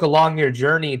you took along your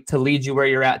journey to lead you where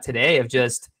you're at today of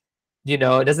just, you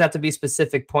know, it doesn't have to be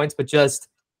specific points, but just,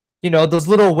 you know, those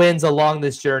little wins along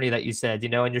this journey that you said, you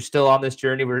know, and you're still on this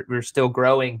journey. We're still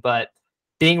growing, but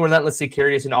being relentlessly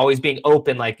curious and always being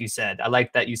open, like you said. I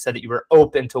like that you said that you were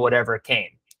open to whatever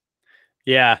came.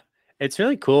 Yeah. It's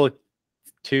really cool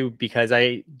too, because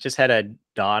I just had a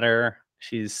daughter.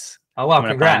 She's oh wow,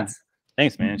 congrats.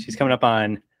 Thanks, man. She's coming up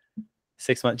on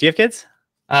 6 months. Do you have kids?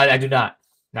 I do not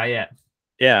yet.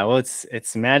 Yeah, well,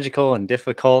 it's magical and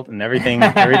difficult and everything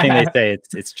they say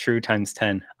it's true times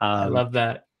 10. I love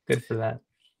that. Good for that.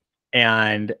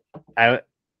 And I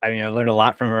mean I learned a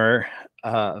lot from her.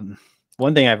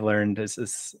 One thing I've learned is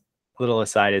this little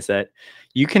aside is that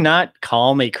you cannot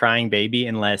calm a crying baby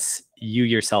unless you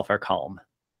yourself are calm.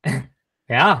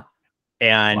 Yeah.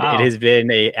 And It has been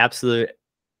a absolute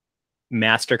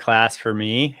masterclass for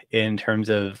me in terms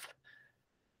of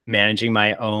managing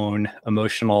my own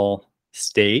emotional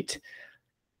state.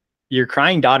 Your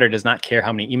crying daughter does not care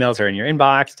how many emails are in your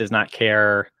inbox, does not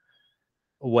care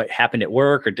what happened at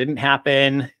work or didn't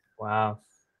happen. Wow.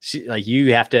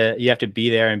 You have to be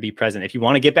there and be present. If you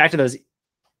want to get back to those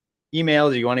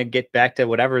emails, or you want to get back to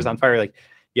whatever's on fire, like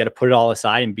you got to put it all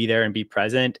aside and be there and be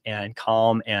present and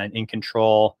calm and in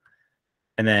control.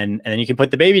 And then you can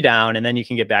put the baby down and then you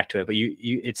can get back to it. But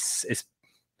it's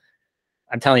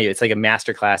I'm telling you, it's like a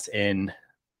masterclass in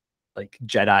like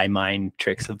Jedi mind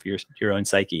tricks of your own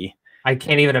psyche. I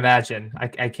can't even imagine. I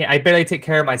can't. I barely take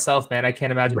care of myself, man. I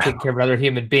can't imagine taking care of another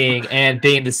human being and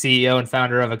being the CEO and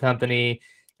founder of a company.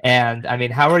 And I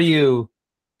mean, how do you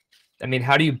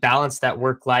balance that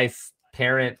work-life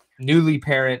newly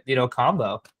parent, you know,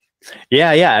 combo?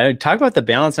 Yeah. Talk about the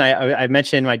balance. And I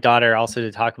mentioned my daughter also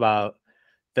to talk about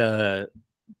the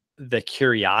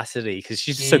curiosity, because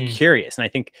she's so curious. And I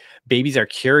think babies are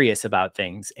curious about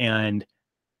things and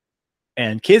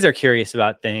kids are curious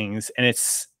about things. And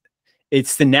it's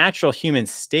the natural human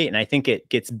state. And I think it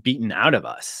gets beaten out of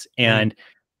us. And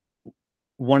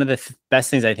one of the best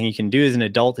things I think you can do as an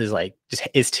adult is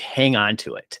is to hang on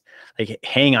to it. Like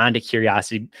hang on to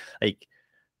curiosity, like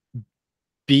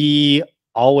be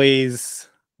always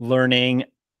learning.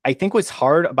 I think what's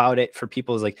hard about it for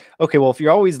people is like, okay, well, if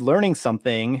you're always learning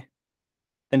something,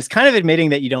 then it's kind of admitting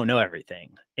that you don't know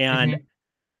everything. And Mhm.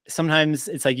 sometimes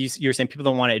it's like you're saying people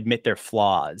don't want to admit their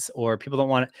flaws, or people don't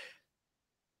want to.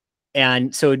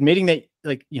 And so admitting that,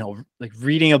 like, like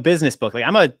reading a business book, like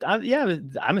I'm a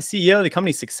CEO, the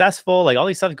company's successful, like all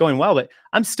these stuff is going well, but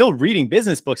I'm still reading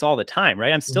business books all the time,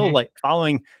 right? I'm still Mhm. like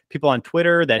following people on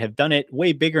Twitter that have done it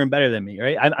way bigger and better than me,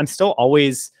 right? I'm still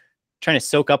always trying to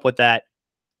soak up what that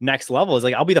next level is.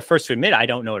 Like, I'll be the first to admit I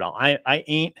don't know it all. I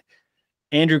ain't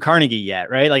Andrew Carnegie yet,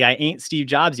 right? Like I ain't Steve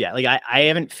Jobs yet. Like I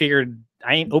ain't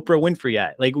Oprah Winfrey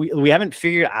yet. Like we haven't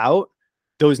figured out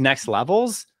those next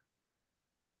levels.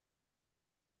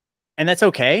 And that's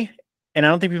okay. And I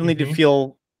don't think people need to Mhm.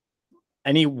 feel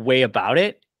any way about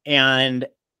it. And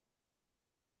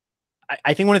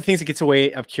I think one of the things that gets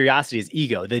away of curiosity is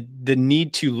ego, the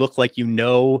need to look like you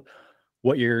know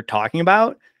what you're talking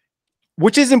about,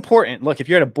 which is important. Look, if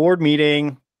you're at a board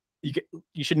meeting,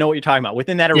 you should know what you're talking about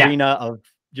within that Yeah. arena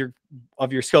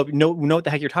of your scope. Know what the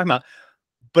heck you're talking about.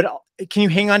 But can you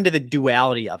hang on to the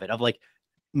duality of it, of like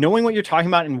knowing what you're talking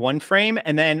about in one frame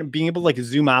and then being able to like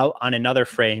zoom out on another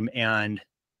frame and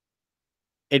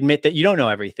admit that you don't know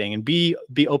everything, and be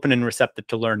open and receptive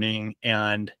to learning,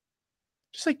 and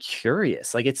just like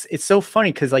curious. Like it's so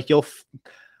funny because like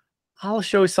I'll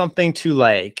show something to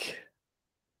like,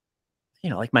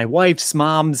 like my wife's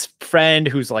mom's friend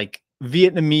who's like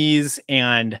Vietnamese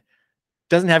and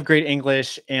doesn't have great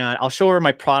English, and I'll show her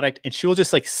my product and she'll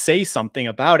just like say something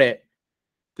about it.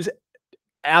 Just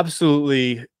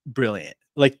absolutely brilliant.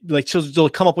 Like she'll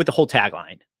come up with the whole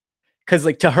tagline. Cause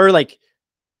like to her, like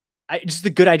just the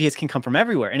good ideas can come from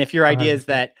everywhere. And if your idea is 100%.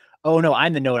 that, oh no,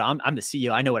 I'm the node, I'm the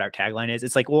CEO, I know what our tagline is.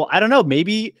 It's like, well, I don't know,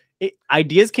 maybe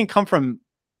ideas can come from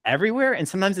everywhere. And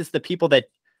sometimes it's the people that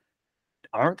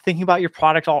aren't thinking about your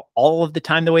product all of the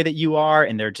time the way that you are,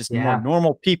 and they're just more Yeah.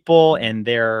 normal people and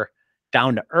they're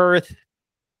down to earth.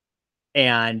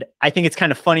 And I think it's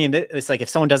kind of funny. And it's like, if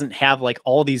someone doesn't have like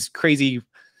all these crazy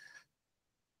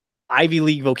Ivy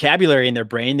League vocabulary in their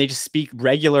brain, they just speak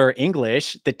regular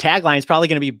English, the tagline is probably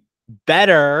going to be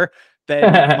better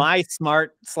than my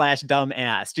smart/dumb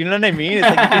ass. Do you know what I mean? It's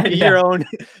like you can be Yeah. your own,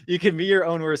 you can be your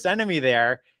own worst enemy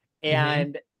there.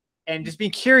 Mhm. And just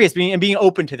being curious, being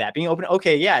open to that, being open.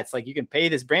 Okay, yeah, it's like you can pay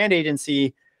this brand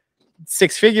agency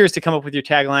 6 figures to come up with your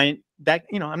tagline. That,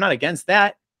 I'm not against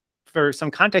that for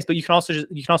some context, but you can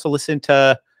also listen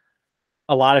to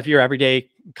a lot of your everyday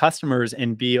customers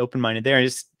and be open-minded there. And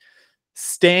just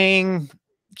staying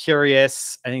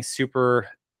curious, I think, super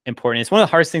important. It's one of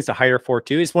the hardest things to hire for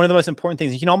too. It's one of the most important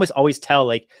things. You can always tell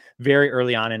like very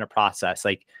early on in a process,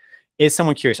 like, is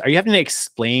someone curious? Are you having to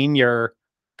explain your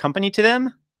company to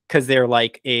them? Because they're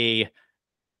like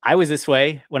I was this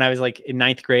way when I was like in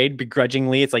 9th grade,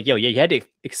 begrudgingly. It's like, yo, yeah, you had to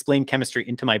explain chemistry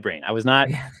into my brain. I was not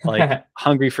like Yeah.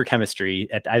 hungry for chemistry.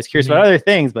 I was curious about Mhm. other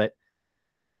things, but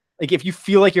like if you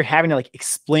feel like you're having to like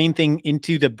explain thing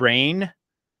into the brain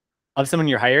of someone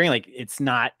you're hiring, like that's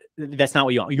not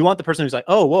what you want. You want the person who's like,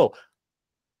 oh, whoa,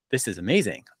 this is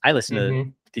amazing. I listen to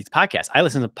Mhm. these podcasts. I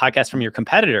listen to podcasts from your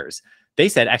competitors. They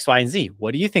said X, Y, and Z.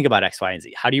 What do you think about X, Y, and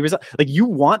Z? How do you resolve? Like, you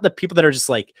want the people that are just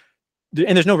like,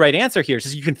 and there's no right answer here. It's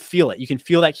just, you can feel it. You can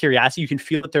feel that curiosity. You can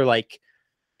feel that they're like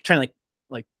trying to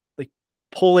like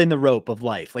pull in the rope of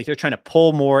life. Like they're trying to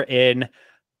pull more in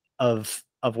of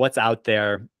what's out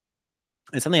there.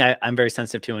 It's something I'm very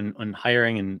sensitive to in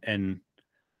hiring and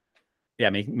yeah,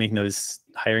 making those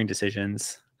hiring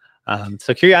decisions.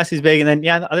 So curiosity is big. And then,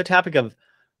 yeah, the other topic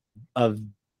of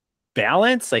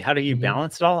balance, like how do you Mhm.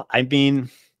 balance it all? I mean,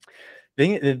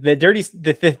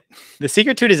 the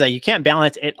secret to it is that you can't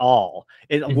balance it all.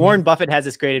 Warren Mhm. Buffett has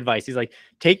this great advice. He's like,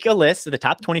 take a list of the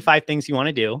top 25 things you want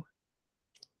to do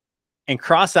and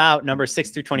cross out number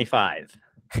 6 through 25,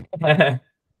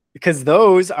 because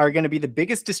those are going to be the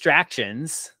biggest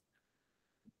distractions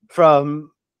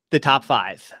from the top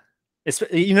 5.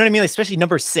 You know what I mean? Especially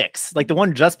number 6, like the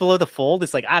one just below the fold.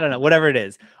 It's like, I don't know, whatever it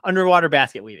is, underwater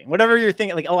basket weaving, whatever you're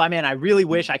thinking, like, oh man, I really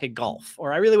wish I could golf,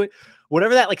 or I really would,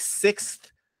 whatever that like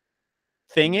 6th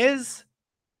thing is.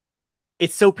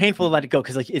 It's so painful to let it go,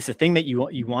 because like it's a thing that you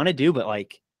want to do, but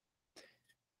like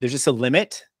there's just a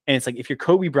limit. And it's like, if you're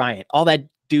Kobe Bryant, all that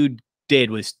dude did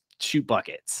was shoot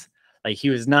buckets. Like he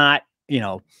was not,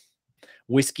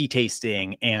 whiskey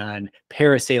tasting and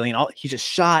parasailing. He just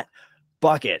shot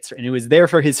buckets, and it was there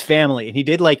for his family. And he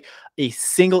did like a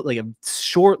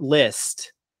short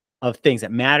list of things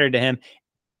that mattered to him.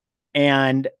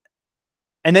 And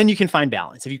then you can find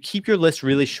balance. If you keep your list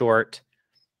really short,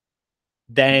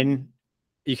 then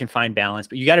you can find balance,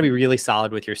 but you got to be really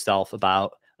solid with yourself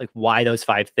about like, why those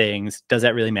 5 things. Does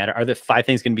that really matter? Are the 5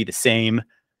 things going to be the same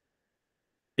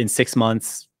in 6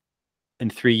 months in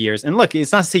 3 years. And look,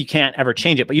 it's not to say you can't ever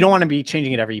change it, but you don't want to be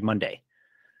changing it every Monday.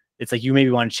 It's like you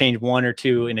maybe want to change 1 or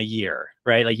 2 in a year,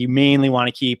 right? Like you mainly want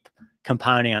to keep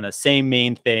compounding on the same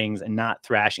main things and not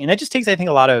thrashing. And that just takes, I think,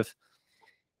 a lot of,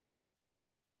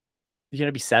 you got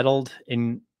to be settled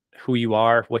in who you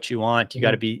are, what you want. You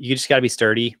got to be, you just got to be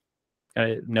sturdy.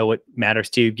 Gotta know what matters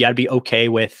to you. You got to be okay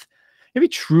with, maybe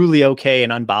truly okay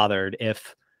and unbothered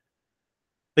if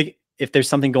there's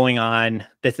something going on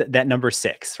that's that number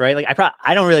 6, right? Like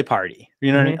I don't really party,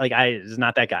 you know what I mean? Like I is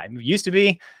not that guy. Used to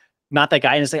be not that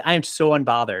guy. And it's like, I am so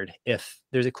unbothered if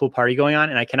there's a cool party going on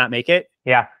and I cannot make it.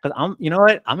 Yeah. Cause you know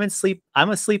what? I'm asleep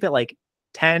at like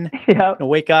 10, Yeah.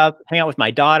 Wake up, hang out with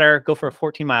my daughter, go for a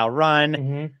 14-mile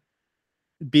run,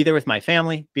 be there with my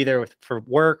family, be there for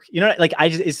work. You know, like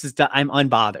it's just, I'm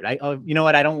unbothered. You know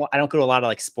what? I don't go to a lot of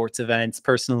like sports events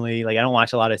personally. Like I don't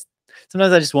watch a lot of,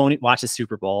 sometimes I just won't watch the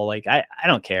Super Bowl. Like I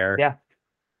don't care. Yeah.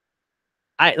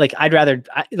 I'd rather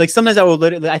sometimes I will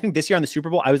literally, I think this year on the Super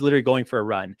Bowl, I was literally going for a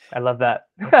run. I love that.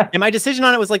 And my decision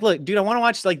on it was like, look, dude, I want to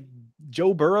watch like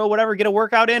Joe Burrow, whatever, get a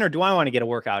workout in, or do I want to get a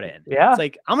workout in? Yeah. It's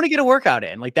like, I'm going to get a workout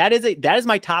in. Like that is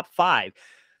my top 5.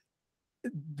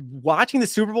 Watching the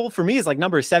Super Bowl for me is like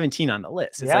number 17 on the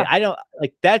list. It's like, I don't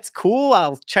like, that's cool.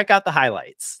 I'll check out the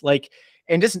highlights. Like,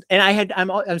 I'm so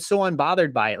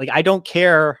unbothered by it. Like, I don't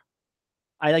care.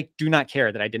 I do not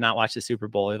care that I did not watch the Super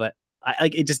Bowl. But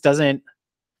it just doesn't,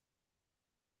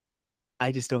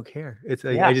 I just don't care. It's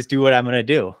like, I just do what I'm going to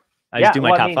do. I just do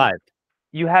my top 5.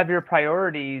 You have your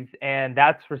priorities, and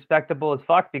that's respectable as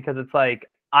fuck, because it's like,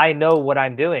 I know what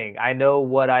I'm doing. I know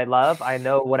what I love. I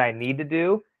know what I need to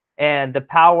do. And the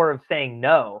power of saying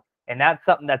no. And that's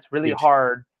something that's really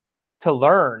hard to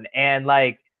learn. And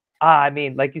like, I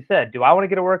mean, like you said, do I want to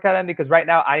get a workout in? Because right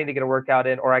now I need to get a workout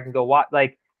in, or I can go watch.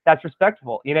 Like, that's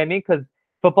respectable. You know what I mean? Because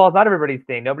football is not everybody's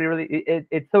thing. Nobody really,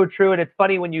 it's so true. And it's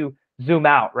funny when you zoom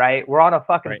out, right? We're on a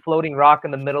fucking floating rock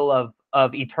in the middle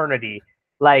of eternity.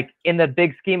 Like, in the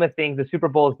big scheme of things, the Super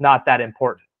Bowl is not that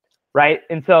important, right?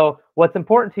 And so what's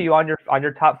important to you on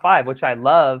your top 5, which I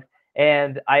love.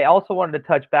 And I also wanted to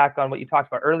touch back on what you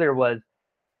talked about earlier was,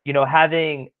 you know,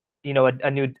 having, you know,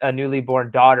 a newly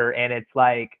born daughter. And it's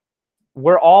like,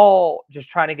 we're all just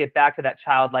trying to get back to that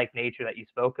childlike nature that you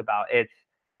spoke about. It's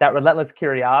that relentless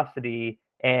curiosity,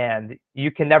 and you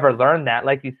can never learn that.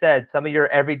 Like you said, some of your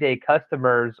everyday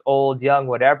customers, old, young,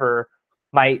 whatever,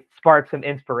 might spark some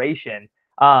inspiration.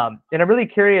 And I'm really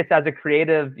curious, as a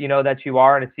creative, you know, that you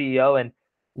are, and a CEO, and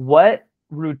what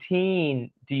routine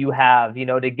do you have, you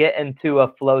know, to get into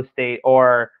a flow state?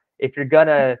 Or if you're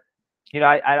gonna, you know,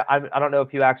 I don't know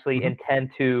if you actually intend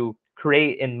to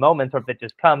create in moments, or if it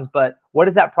just comes, but what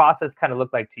does that process kind of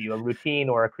look like to you, a routine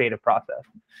or a creative process?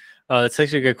 Oh, that's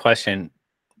actually a good question.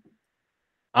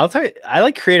 I'll tell you, I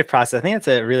like creative process. I think it's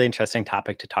a really interesting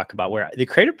topic to talk about, where the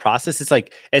creative process is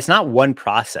like, it's not one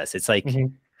process. It's like,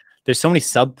 there's so many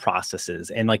sub processes,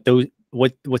 and like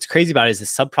what's crazy about it is the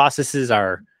sub processes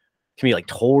can be like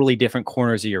totally different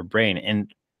corners of your brain.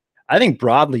 And I think,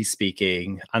 broadly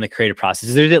speaking, on the creative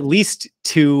process, there's at least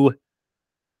 2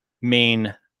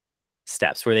 main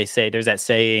steps, where there's that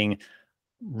saying,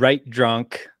 write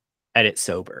drunk, edit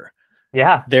sober.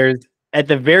 Yeah. At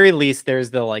the very least,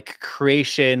 there's the like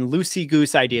creation,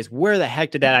 loosey-goose ideas. Where the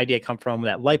heck did that idea come from?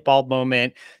 That light bulb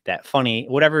moment, that funny,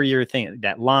 whatever you're thinking,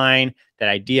 that line, that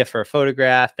idea for a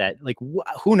photograph, that like,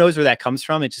 who knows where that comes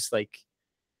from? It's just like,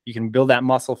 you can build that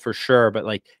muscle for sure. But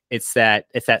like, it's that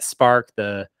spark,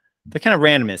 the kind of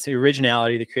randomness, the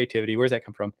originality, the creativity. Where's that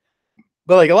come from?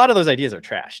 But like, a lot of those ideas are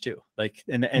trash too. Like,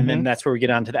 and then that's where we get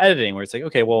onto the editing, where it's like,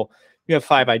 okay, well, you have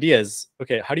 5 ideas.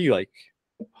 Okay, how do you like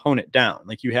hone it down?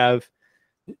 Like, you have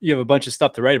a bunch of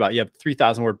stuff to write about. You have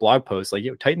 3,000 word blog posts. Like,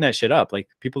 tighten that shit up. Like,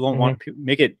 people don't want to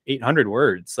make it 800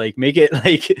 words. Like, make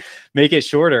it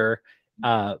shorter.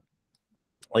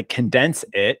 Like, condense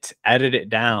it, edit it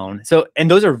down. So,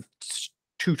 and those are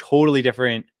 2 totally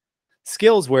different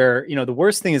skills, where, you know, the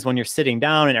worst thing is when you're sitting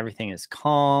down and everything is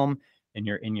calm, and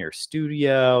you're in your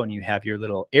studio, and you have your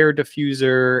little air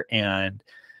diffuser, and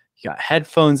you got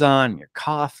headphones on, and your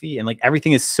coffee, and like,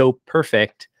 everything is so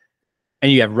perfect,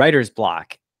 and you have writer's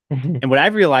block. And what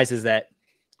I've realized is that,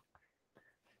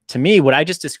 to me, what I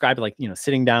just described, like, you know,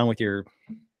 sitting down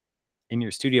in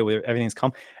your studio where everything's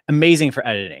calm, amazing for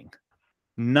editing,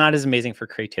 not as amazing for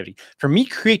creativity. For me,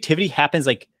 creativity happens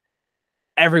like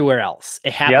everywhere else.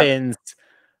 It happens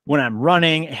when I'm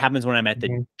running. It happens when I'm at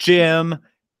the gym.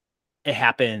 It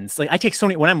happens, like, I take so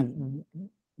many, when I'm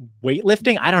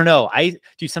weightlifting, I don't know.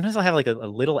 Sometimes I'll have like a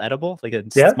little edible, like a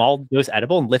small dose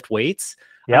edible, and lift weights.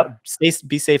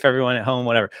 Be safe, everyone at home,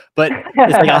 whatever. But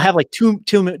it's like, I'll have like 2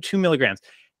 milligrams.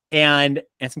 and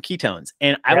some ketones.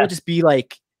 And I will just be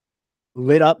like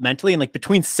lit up mentally. And like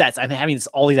between sets, I'm having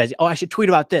all these ideas. Oh, I should tweet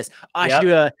about this. Oh, I should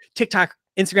do a TikTok,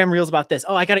 Instagram reels about this.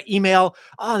 Oh, I got an email.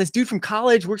 Oh, this dude from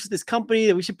college works at this company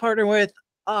that we should partner with.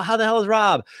 Oh, how the hell is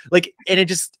Rob? Like, and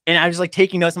I was like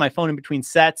taking notes on my phone in between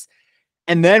sets.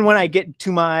 And then when I get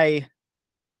to my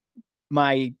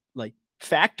like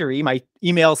factory, my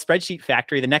email spreadsheet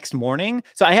factory the next morning.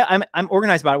 So I'm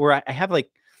organized about it where I have like,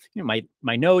 you know,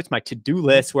 my notes, my to-do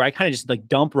list where I kind of just like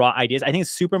dump raw ideas. I think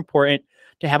it's super important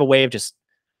to have a way of just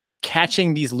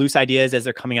catching these loose ideas as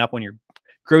they're coming up when you're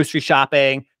grocery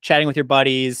shopping, chatting with your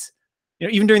buddies. You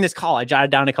know, even during this call, I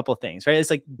jotted down a couple of things, right? It's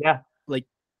like, like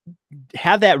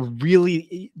have that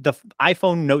really, the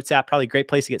iPhone Notes app, probably a great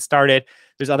place to get started.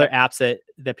 There's other apps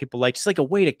that people like, just like a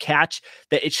way to catch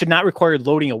that it should not require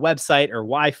loading a website or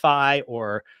Wi-Fi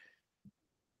or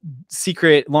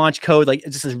secret launch code. Like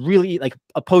it's just a really like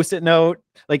a Post-it note.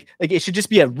 Like it should just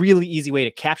be a really easy way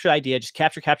to capture the idea, just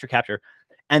capture.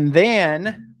 And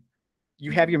then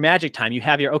you have your magic time. You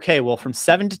have your, okay, well, from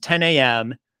 7 to 10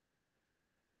 a.m.,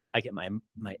 I get my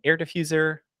air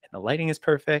diffuser and the lighting is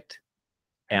perfect.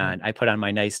 And I put on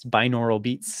my nice binaural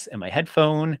beats in my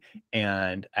headphone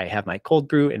and I have my cold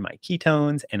brew and my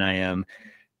ketones and I am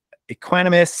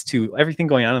equanimous to everything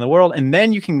going on in the world. And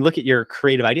then you can look at your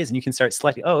creative ideas and you can start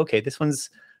selecting, oh, okay, this one's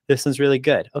really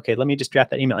good. Okay, let me just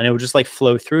draft that email. And it will just like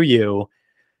flow through you.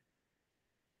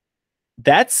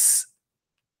 That's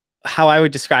how I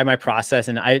would describe my process.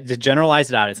 And to generalize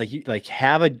it out, it's like you like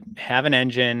have an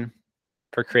engine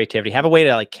for creativity, have a way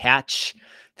to like catch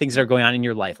things that are going on in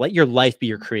your life. Let your life be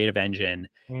your creative engine.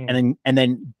 And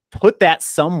then put that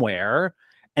somewhere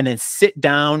and then sit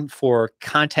down for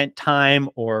content time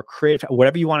or creative,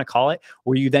 whatever you want to call it,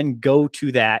 where you then go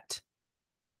to that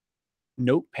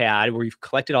notepad where you've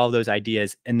collected all of those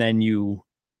ideas and then you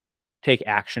take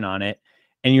action on it.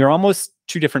 And you're almost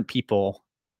two different people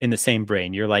in the same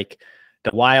brain. You're like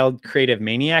the wild creative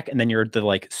maniac, and then you're the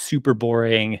like super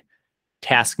boring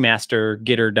taskmaster,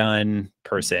 get her done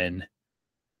person.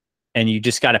 And you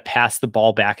just got to pass the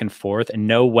ball back and forth and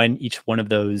know when each one of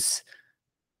those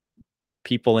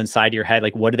people inside your head,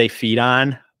 like what do they feed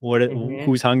on?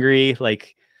 Who's hungry?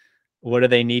 Like, what do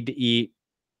they need to eat?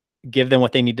 Give them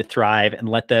what they need to thrive and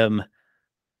let that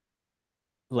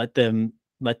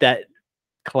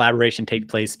collaboration take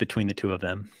place between the two of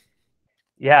them.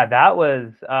 Yeah, that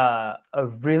was a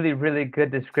really, really good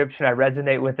description. I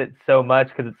resonate with it so much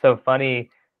because it's so funny.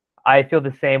 I feel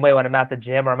the same way when I'm at the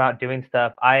gym or I'm out doing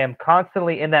stuff. I am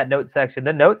constantly in that note section.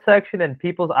 The note section in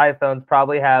people's iPhones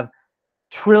probably have $1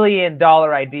 trillion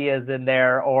ideas in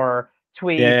there, or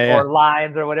tweets or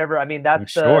lines or whatever. I mean,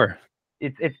 that's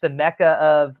it's the mecca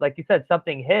of, like you said,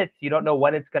 something hits. You don't know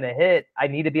when it's going to hit. I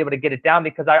need to be able to get it down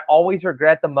because I always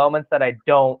regret the moments that I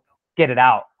don't get it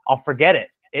out. I'll forget it.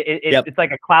 It's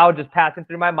like a cloud just passing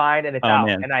through my mind and it's out.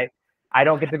 Man. And I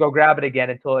don't get to go grab it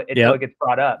again until it gets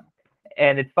brought up.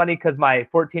 And it's funny because my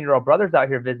 14-year-old brother's out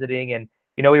here visiting, and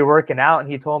you know, we were working out, and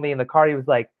he told me in the car, he was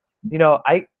like, you know,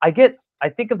 I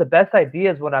think of the best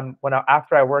ideas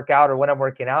after I work out or when I'm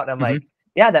working out, and I'm like,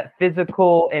 yeah, that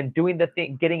physical and doing the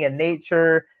thing, getting in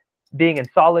nature, being in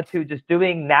solitude, just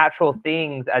doing natural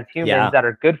things as humans that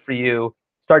are good for you,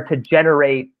 start to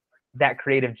generate that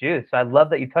creative juice. So I love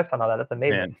that you touched on all that. That's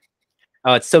amazing. Man.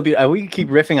 Oh, it's so beautiful. We can keep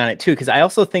riffing on it too, because I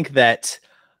also think that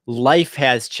life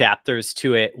has chapters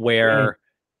to it where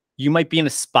you might be in a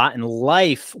spot in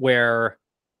life where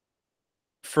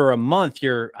for a month I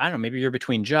don't know, maybe you're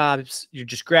between jobs, you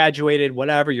just graduated,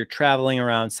 whatever, you're traveling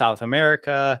around South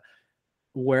America,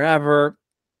 wherever,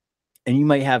 and you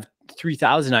might have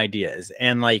 3,000 ideas.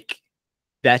 And like,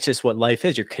 that's just what life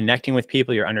is. You're connecting with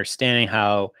people, you're understanding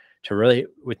how to relate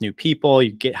with new people,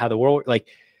 you get how the world, like,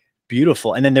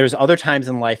 beautiful. And then there's other times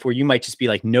in life where you might just be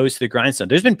like nose to the grindstone.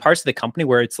 There's been parts of the company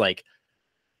where it's like,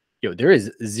 there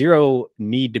is zero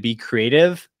need to be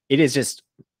creative. It is just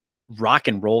rock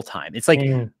and roll time. It's like,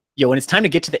 when it's time to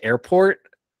get to the airport,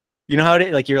 you know how it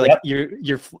is? Like, you're like, you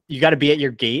got to be at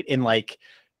your gate in like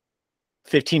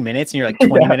 15 minutes and you're like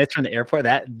 20 minutes from the airport.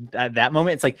 That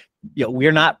moment, it's like,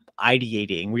 we're not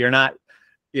ideating. We are not,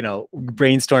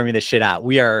 brainstorming this shit out.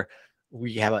 We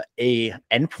have a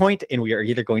endpoint, and we are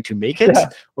either going to make it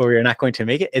or we are not going to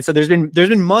make it. And so there's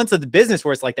been months of the business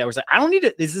where it's like that. Where it's like, I don't need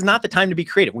it. This is not the time to be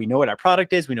creative. We know what our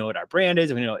product is. We know what our brand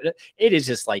is. We know it is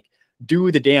just like,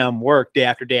 do the damn work day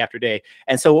after day after day.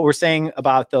 And so what we're saying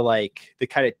about the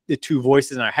kind of the two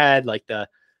voices in our head, like the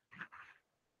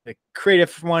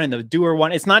creative one and the doer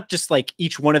one, it's not just like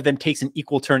each one of them takes an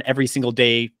equal turn every single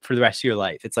day for the rest of your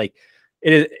life. It's like,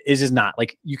 it is just not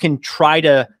like, you can try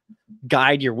to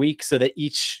guide your week so that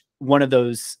each one of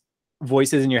those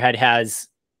voices in your head has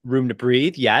room to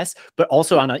breathe, yes, but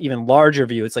also on an even larger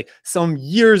view, it's like some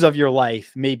years of your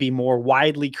life may be more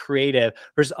widely creative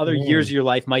versus other years of your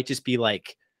life might just be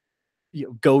like, you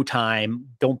know, go time,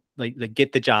 don't like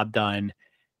get the job done.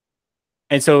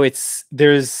 And so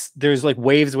there's like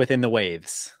waves within the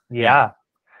waves. Yeah.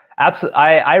 Absolutely.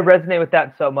 I resonate with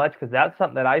that so much because that's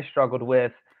something that I struggled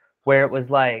with, where it was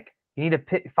like, you need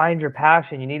to find your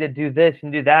passion, you need to do this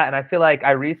and do that. And I feel like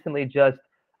I recently just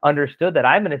understood that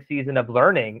I'm in a season of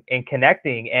learning and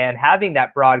connecting and having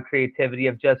that broad creativity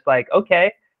of just like,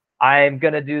 okay, I'm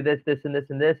going to do this, this, and this,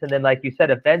 and this. And then, like you said,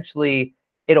 eventually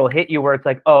it'll hit you where it's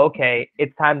like, oh, okay,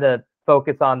 it's time to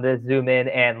focus on this, zoom in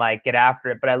and like get after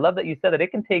it. But I love that you said that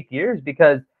it can take years,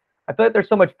 because I feel like there's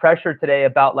so much pressure today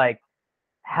about like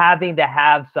having to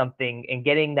have something and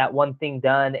getting that one thing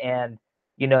done. And,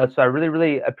 you know, so I really,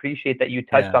 really appreciate that you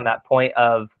touched on that point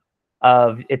of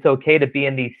it's okay to be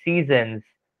in these seasons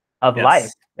of life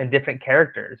and different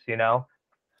characters, you know?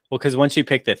 Well, because once you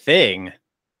pick the thing,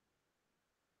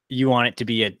 you want it to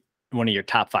be one of your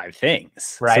top 5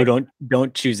 things. Right. So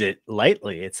don't choose it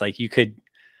lightly. It's like you could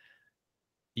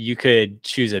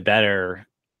choose a better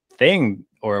thing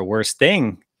or a worse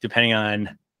thing depending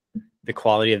on the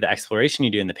quality of the exploration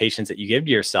you do and the patience that you give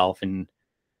to yourself and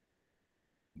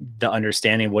the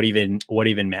understanding of what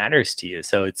even matters to you.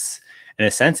 So it's, in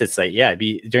a sense, it's like, yeah,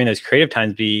 during those creative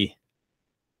times, be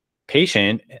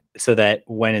patient so that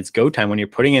when it's go time, when you're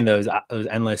putting in those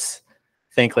endless,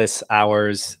 thankless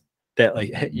hours, that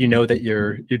like, you know, that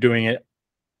you're doing it,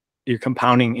 you're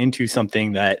compounding into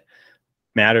something that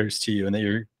matters to you and that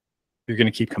you're going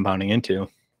to keep compounding into.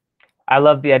 I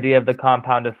love the idea of the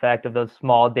compound effect of those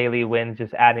small daily wins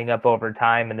just adding up over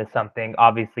time into something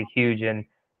obviously huge and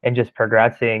just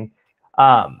progressing.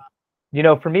 You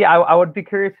know, for me, I would be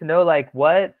curious to know, like,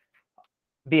 what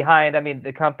behind, I mean,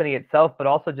 the company itself, but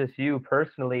also just you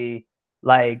personally,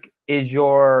 like, is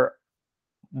your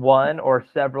one or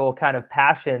several kind of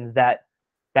passions that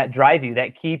drive you,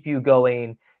 that keep you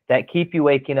going, that keep you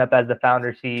waking up as the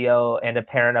founder, CEO, and a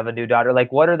parent of a new daughter?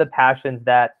 Like, what are the passions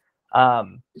that,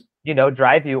 you know,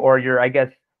 drive you, or your, I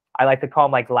guess I like to call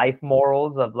them like life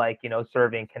morals of like, you know,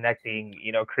 serving, connecting,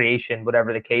 you know, creation,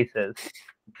 whatever the case is.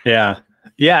 Yeah.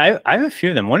 I have a few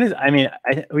of them. One is, I mean,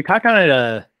 we talked on it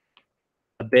a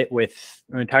bit when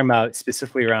we're talking about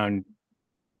specifically around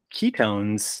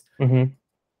ketones.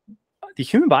 The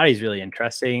human body is really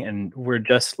interesting and we're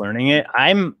just learning it.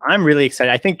 I'm really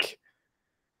excited. I think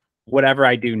whatever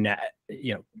I do now,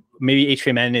 you know, maybe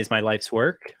HVMN is my life's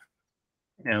work.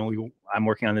 You know, I'm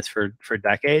working on this for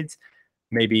decades.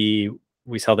 Maybe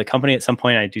we sell the company at some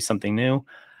point. I do something new.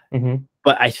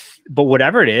 But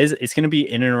whatever it is, it's going to be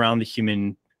in and around the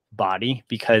human body,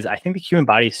 because I think the human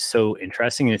body is so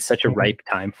interesting and it's such a ripe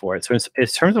time for it. So in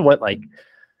terms of what like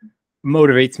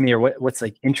motivates me or what's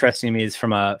like interesting to me is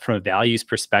from a values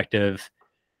perspective,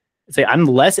 it's like I'm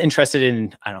less interested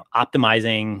in, I don't know,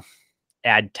 optimizing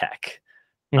ad tech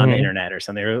on the internet or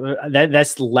something.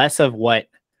 That's less of what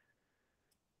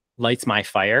lights my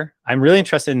fire. I'm really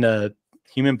interested in the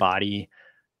human body.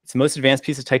 It's the most advanced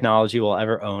piece of technology we'll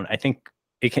ever own. I think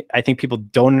people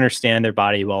don't understand their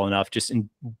body well enough, just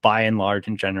by and large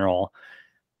in general.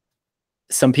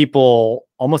 Some people,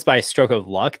 almost by a stroke of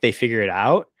luck, they figure it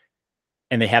out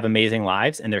and they have amazing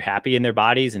lives and they're happy in their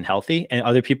bodies and healthy. And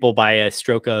other people, by a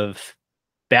stroke of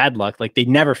bad luck, like they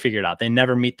never figure it out. They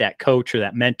never meet that coach or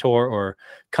that mentor or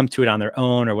come to it on their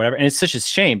own or whatever. And it's such a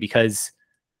shame, because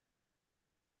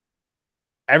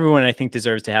everyone, I think,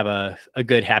 deserves to have a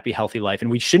good, happy, healthy life. And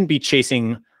we shouldn't be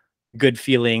chasing good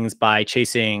feelings by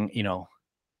chasing, you know,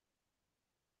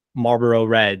 Marlboro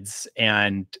Reds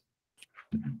and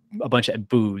a bunch of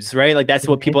booze, right? Like that's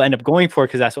what people end up going for,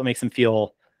 because that's what makes them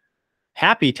feel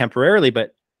happy temporarily.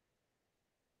 But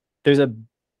there's a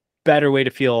better way to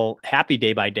feel happy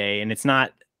day by day. And it's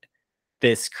not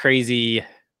this crazy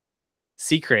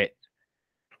secret.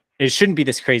 It shouldn't be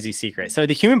this crazy secret. So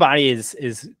the human body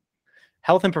is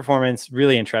health and performance,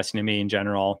 really interesting to me in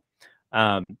general.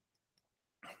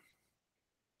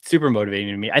 Super motivating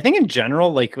to me. I think in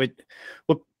general, like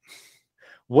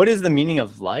what is the meaning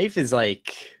of life is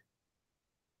like,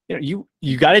 you know,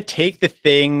 you got to take the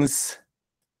things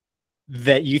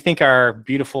that you think are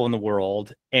beautiful in the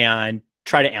world and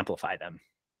try to amplify them.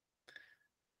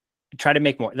 Try to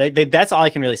make more. That's all I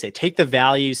can really say. Take the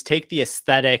values, take the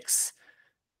aesthetics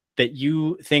that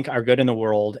you think are good in the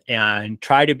world and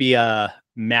try to be a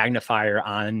magnifier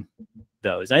on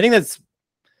those. And I think that's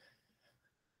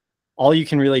all you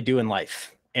can really do in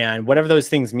life. And whatever those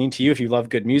things mean to you, if you love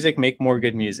good music, make more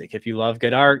good music. If you love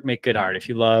good art, make good art. If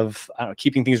you love, I don't know,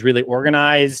 keeping things really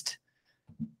organized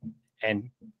and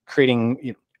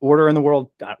creating order in the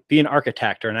world, be an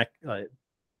architect or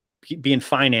be in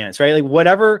finance, right? Like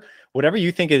whatever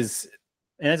you think is,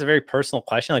 and that's a very personal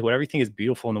question, like whatever you think is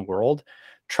beautiful in the world,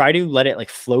 try to let it like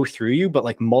flow through you, but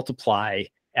like multiply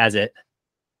as it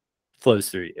flows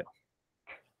through you.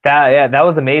 That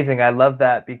was amazing. I love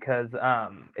that because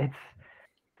it's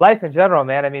life in general,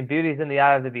 man. I mean, beauty's in the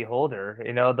eye of the beholder,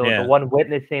 the one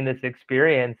witnessing this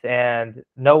experience, and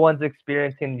no one's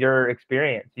experiencing your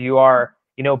experience. You are,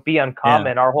 be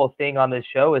uncommon. Our whole thing on this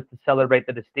show is to celebrate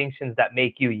the distinctions that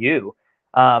make you you.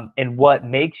 And what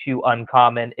makes you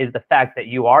uncommon is the fact that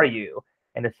you are you,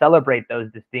 and to celebrate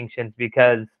those distinctions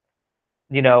because,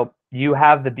 you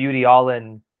have the beauty all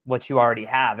in what you already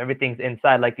have. Everything's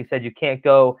inside. Like you said, you can't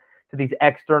go to these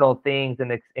external things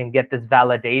and get this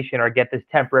validation or get this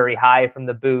temporary high from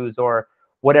the booze or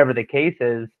whatever the case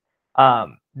is,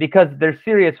 because there's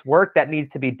serious work that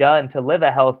needs to be done to live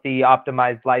a healthy,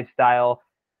 optimized lifestyle,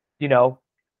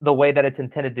 the way that it's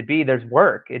intended to be. There's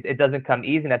work. It doesn't come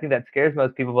easy. And I think that scares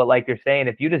most people. But like you're saying,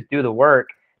 if you just do the work,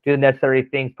 do the necessary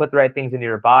things, put the right things into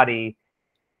your body,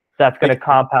 that's going to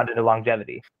compound into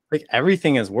longevity. Like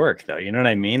everything is work though. You know what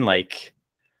I mean? Like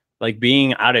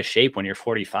being out of shape when you're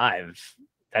 45,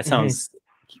 that sounds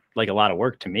like a lot of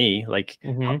work to me. Like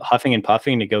huffing and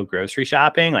puffing to go grocery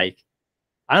shopping. Like,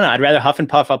 I don't know. I'd rather huff and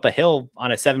puff up a hill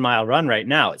on a 7-mile run right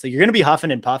now. It's like, you're going to be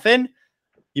huffing and puffing.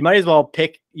 You might as well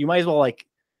like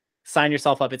sign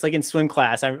yourself up. It's like in swim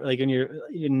class. Like when you're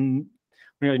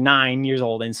 9 years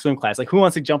old in swim class, like who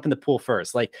wants to jump in the pool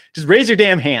first? Like just raise your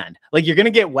damn hand. Like you're going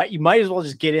to get wet. You might as well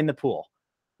just get in the pool.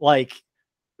 Like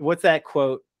what's that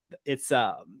quote? It's,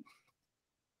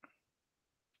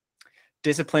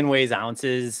 discipline weighs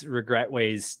ounces, regret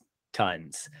weighs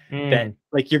tons. That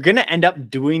like you're gonna end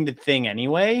up doing the thing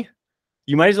anyway.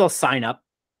 You might as well sign up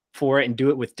for it and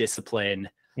do it with discipline.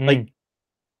 Like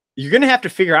you're gonna have to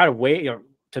figure out a way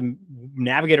to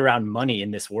navigate around money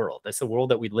in this world. That's the world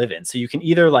that we live in. So you can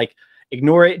either like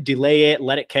ignore it, delay it,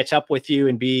 let it catch up with you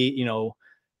and be,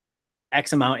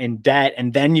 X amount in debt,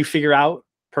 and then you figure out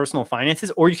personal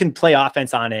finances, or you can play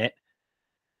offense on it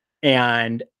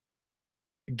and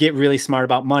get really smart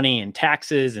about money and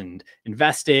taxes and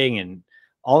investing and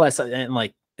all that stuff,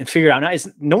 and figure it out.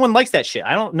 No one likes that shit.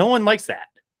 No one likes that.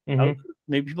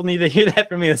 Maybe people need to hear that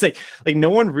from me. It's like no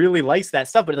one really likes that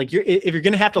stuff, but like if you're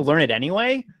going to have to learn it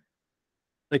anyway,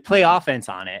 like play offense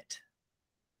on it.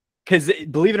 Because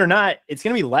believe it or not, it's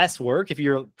going to be less work if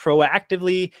you're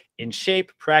proactively in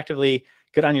shape, proactively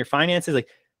good on your finances. Like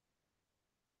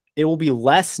it will be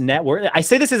less net worth. I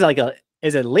say this as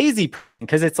a lazy,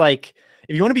 because it's like,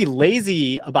 if you want to be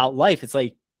lazy about life, it's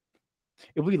like,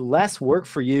 it will be less work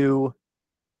for you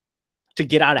to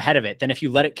get out ahead of it than if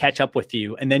you let it catch up with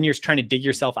you. And then you're trying to dig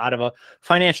yourself out of a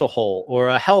financial hole or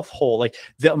a health hole. Like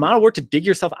the amount of work to dig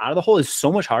yourself out of the hole is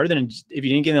so much harder than if you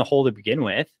didn't get in the hole to begin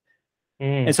with.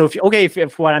 And so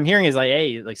if what I'm hearing is like,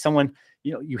 hey, like someone,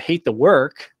 you hate the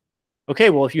work. Okay.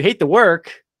 Well, if you hate the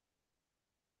work,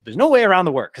 there's no way around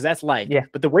the work, because that's life. Yeah.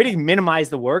 But the way to minimize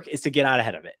the work is to get out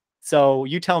ahead of it. So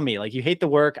you tell me, like, you hate the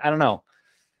work. I don't know.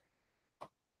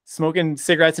 Smoking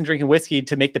cigarettes and drinking whiskey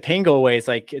to make the pain go away. It's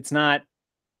like, it's not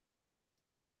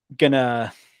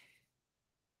gonna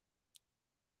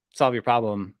solve your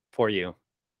problem for you,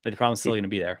 but the problem's still going to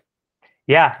be there.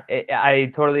 Yeah,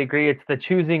 I totally agree. It's the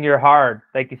choosing your hard.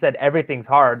 Like you said, everything's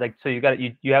hard. Like, so you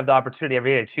have the opportunity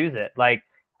every day to choose it. Like,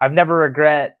 I've never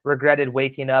regretted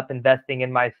waking up, investing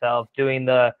in myself, doing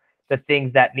the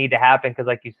things that need to happen. Cause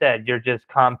like you said, you're just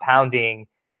compounding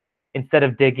instead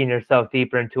of digging yourself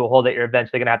deeper into a hole that you're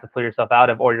eventually going to have to pull yourself out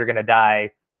of, or you're going to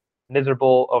die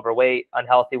miserable, overweight,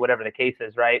 unhealthy, whatever the case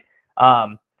is. Right.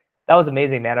 That was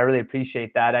amazing, man. I really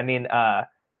appreciate that. I mean,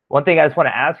 one thing I just want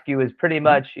to ask you is pretty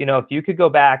much, if you could go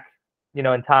back,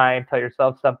 in time, tell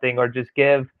yourself something, or just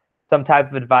give some type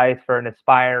of advice for an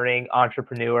aspiring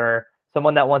entrepreneur,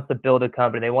 someone that wants to build a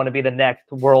company, they want to be the next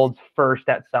world's first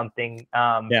at something.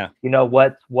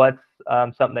 What's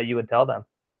something that you would tell them?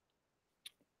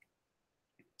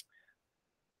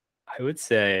 I would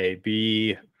say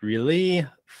be really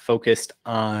focused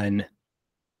on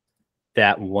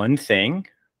that one thing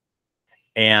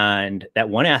and that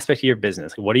one aspect of your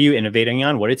business. What are you innovating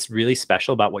on? What it's really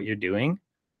special about what you're doing?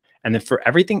 And then for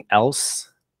everything else,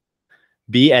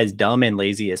 be as dumb and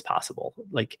lazy as possible.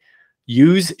 Like,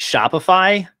 use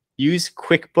Shopify, use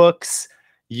QuickBooks,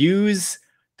 use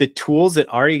the tools that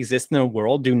already exist in the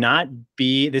world.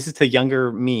 This is to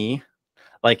younger me,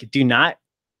 like, do not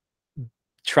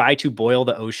try to boil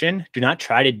the ocean. Do not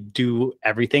try to do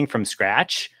everything from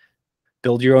scratch.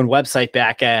 Build your own website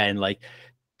backend, like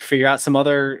figure out some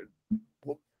other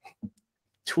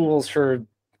tools for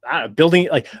building,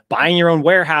 like buying your own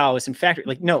warehouse and factory.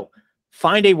 Like, no,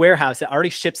 find a warehouse that already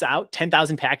ships out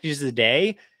 10,000 packages a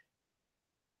day.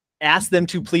 Ask them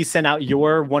to please send out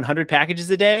your 100 packages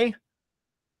a day.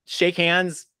 Shake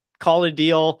hands, call it a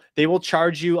deal. They will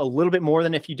charge you a little bit more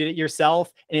than if you did it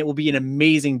yourself, and it will be an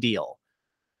amazing deal.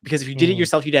 Because if you did it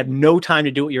yourself, you'd have no time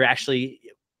to do what you're actually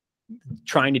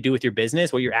trying to do with your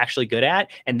business, what you're actually good at.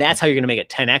 And that's how you're going to make a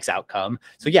 10x outcome.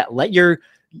 So yeah, let your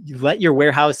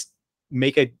warehouse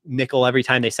make a nickel every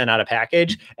time they send out a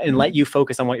package, and let you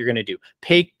focus on what you're going to do.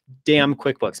 Pay damn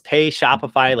QuickBooks, pay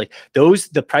Shopify, like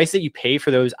the price that you pay for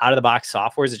those out of the box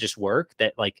softwares that just work,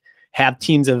 that like have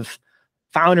teams of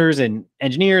founders and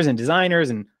engineers and designers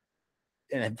and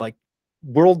like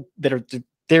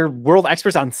they're world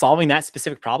experts on solving that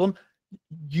specific problem.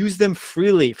 Use them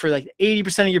freely for like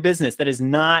 80% of your business. That is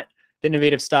not the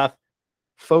innovative stuff.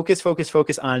 Focus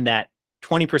on that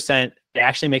 20% that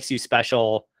actually makes you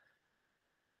special,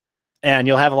 and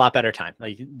you'll have a lot better time.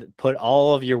 Like, put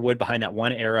all of your wood behind that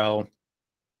one arrow,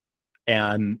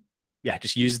 and yeah,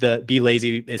 just be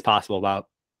lazy as possible about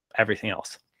everything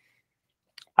else.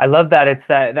 I love that. It's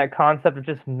that concept of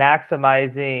just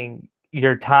maximizing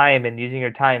your time and using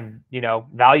your time,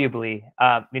 valuably.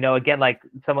 Again, like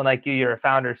someone like you, you're a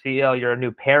founder, CEO, you're a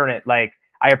new parent. Like,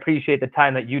 I appreciate the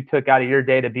time that you took out of your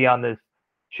day to be on this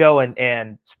show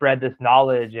and spread this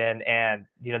knowledge and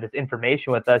this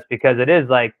information with us, because it is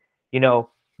like,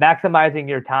 maximizing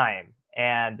your time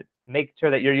and make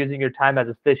sure that you're using your time as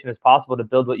efficient as possible to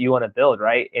build what you want to build,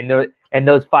 right? And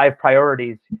those 5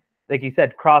 priorities, like you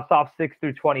said, cross off 6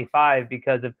 through 25,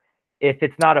 because if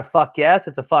it's not a fuck yes,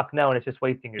 it's a fuck no, and it's just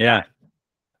wasting your time.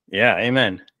 Yeah.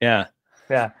 Amen. Yeah.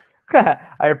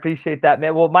 I appreciate that,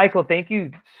 man. Well, Michael, thank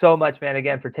you so much, man,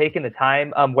 again, for taking the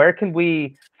time. Where can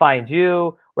we find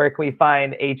you? Where can we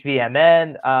find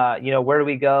HVMN? Where do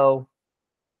we go?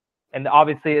 And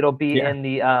obviously it'll be in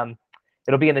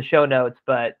the show notes,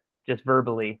 but just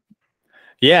verbally.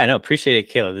 Yeah, no, appreciate it,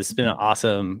 Caleb. This has been an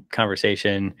awesome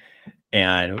conversation.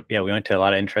 And yeah, we went to a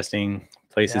lot of interesting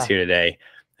places here today.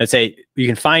 Let's say you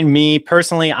can find me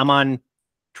personally. I'm on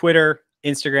Twitter,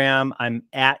 Instagram. I'm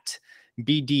at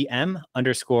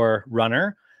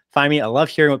BDM_runner. Find me. I love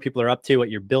hearing what people are up to, what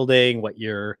you're building, what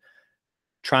you're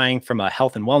trying from a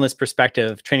health and wellness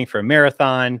perspective, training for a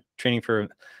marathon, training for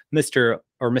Mr.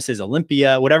 or Mrs.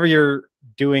 Olympia, whatever you're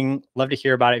doing. Love to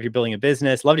hear about it. If you're building a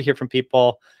business, love to hear from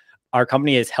people. Our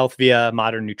company is Health Via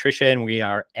Modern Nutrition. We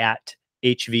are at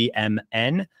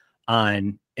HVMN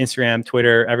on Instagram,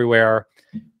 Twitter, everywhere.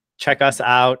 Check us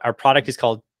out. Our product is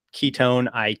called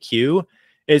Ketone IQ.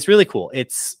 It's really cool.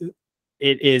 It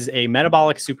is a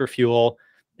metabolic super fuel.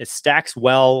 It stacks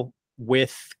well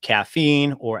with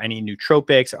caffeine or any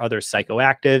nootropics or other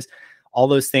psychoactives. All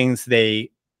those things,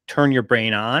 they turn your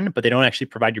brain on, but they don't actually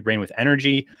provide your brain with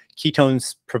energy.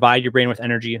 Ketones provide your brain with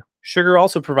energy. Sugar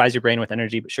also provides your brain with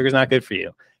energy, but sugar's not good for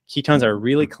you. Ketones are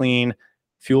really clean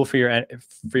fuel for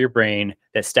your brain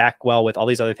that stack well with all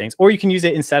these other things. Or you can use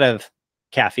it instead of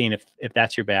caffeine if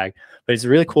that's your bag. But it's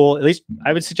really cool. At least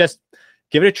I would suggest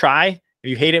give it a try. If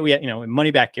you hate it, we have,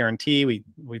 money back guarantee. We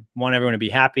want everyone to be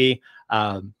happy.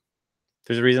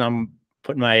 There's a reason I'm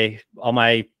putting all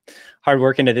my hard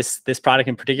work into this product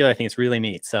in particular. I think it's really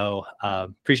neat. So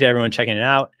appreciate everyone checking it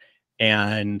out,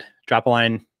 and drop a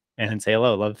line and say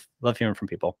hello. Love hearing from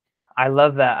people. I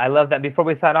love that. Before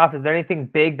we sign off, is there anything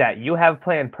big that you have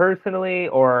planned personally,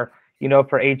 or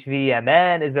for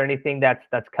HVMN? Is there anything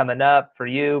that's coming up for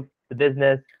you, the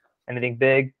business? Anything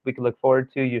big we can look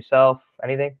forward to, yourself?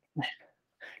 Anything?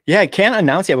 Yeah, I can't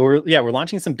announce yet, but we're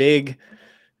launching some big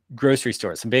grocery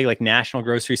stores, some big like national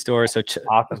grocery stores. So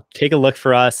awesome. Take a look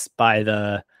for us by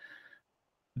the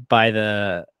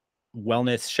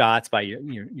wellness shots, by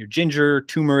your ginger,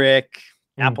 turmeric,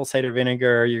 apple cider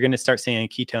vinegar. You're going to start seeing a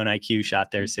Ketone IQ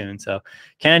shot there soon. So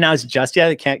can't announce just yet.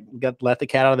 I can't let the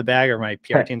cat out of the bag, or my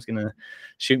PR team's going to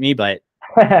shoot me, but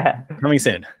coming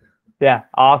soon. Yeah.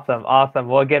 Awesome.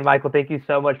 Well, again, Michael, thank you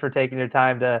so much for taking your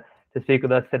time to speak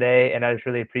with us today. And I just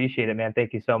really appreciate it, man.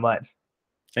 Thank you so much.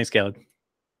 Thanks, Caleb.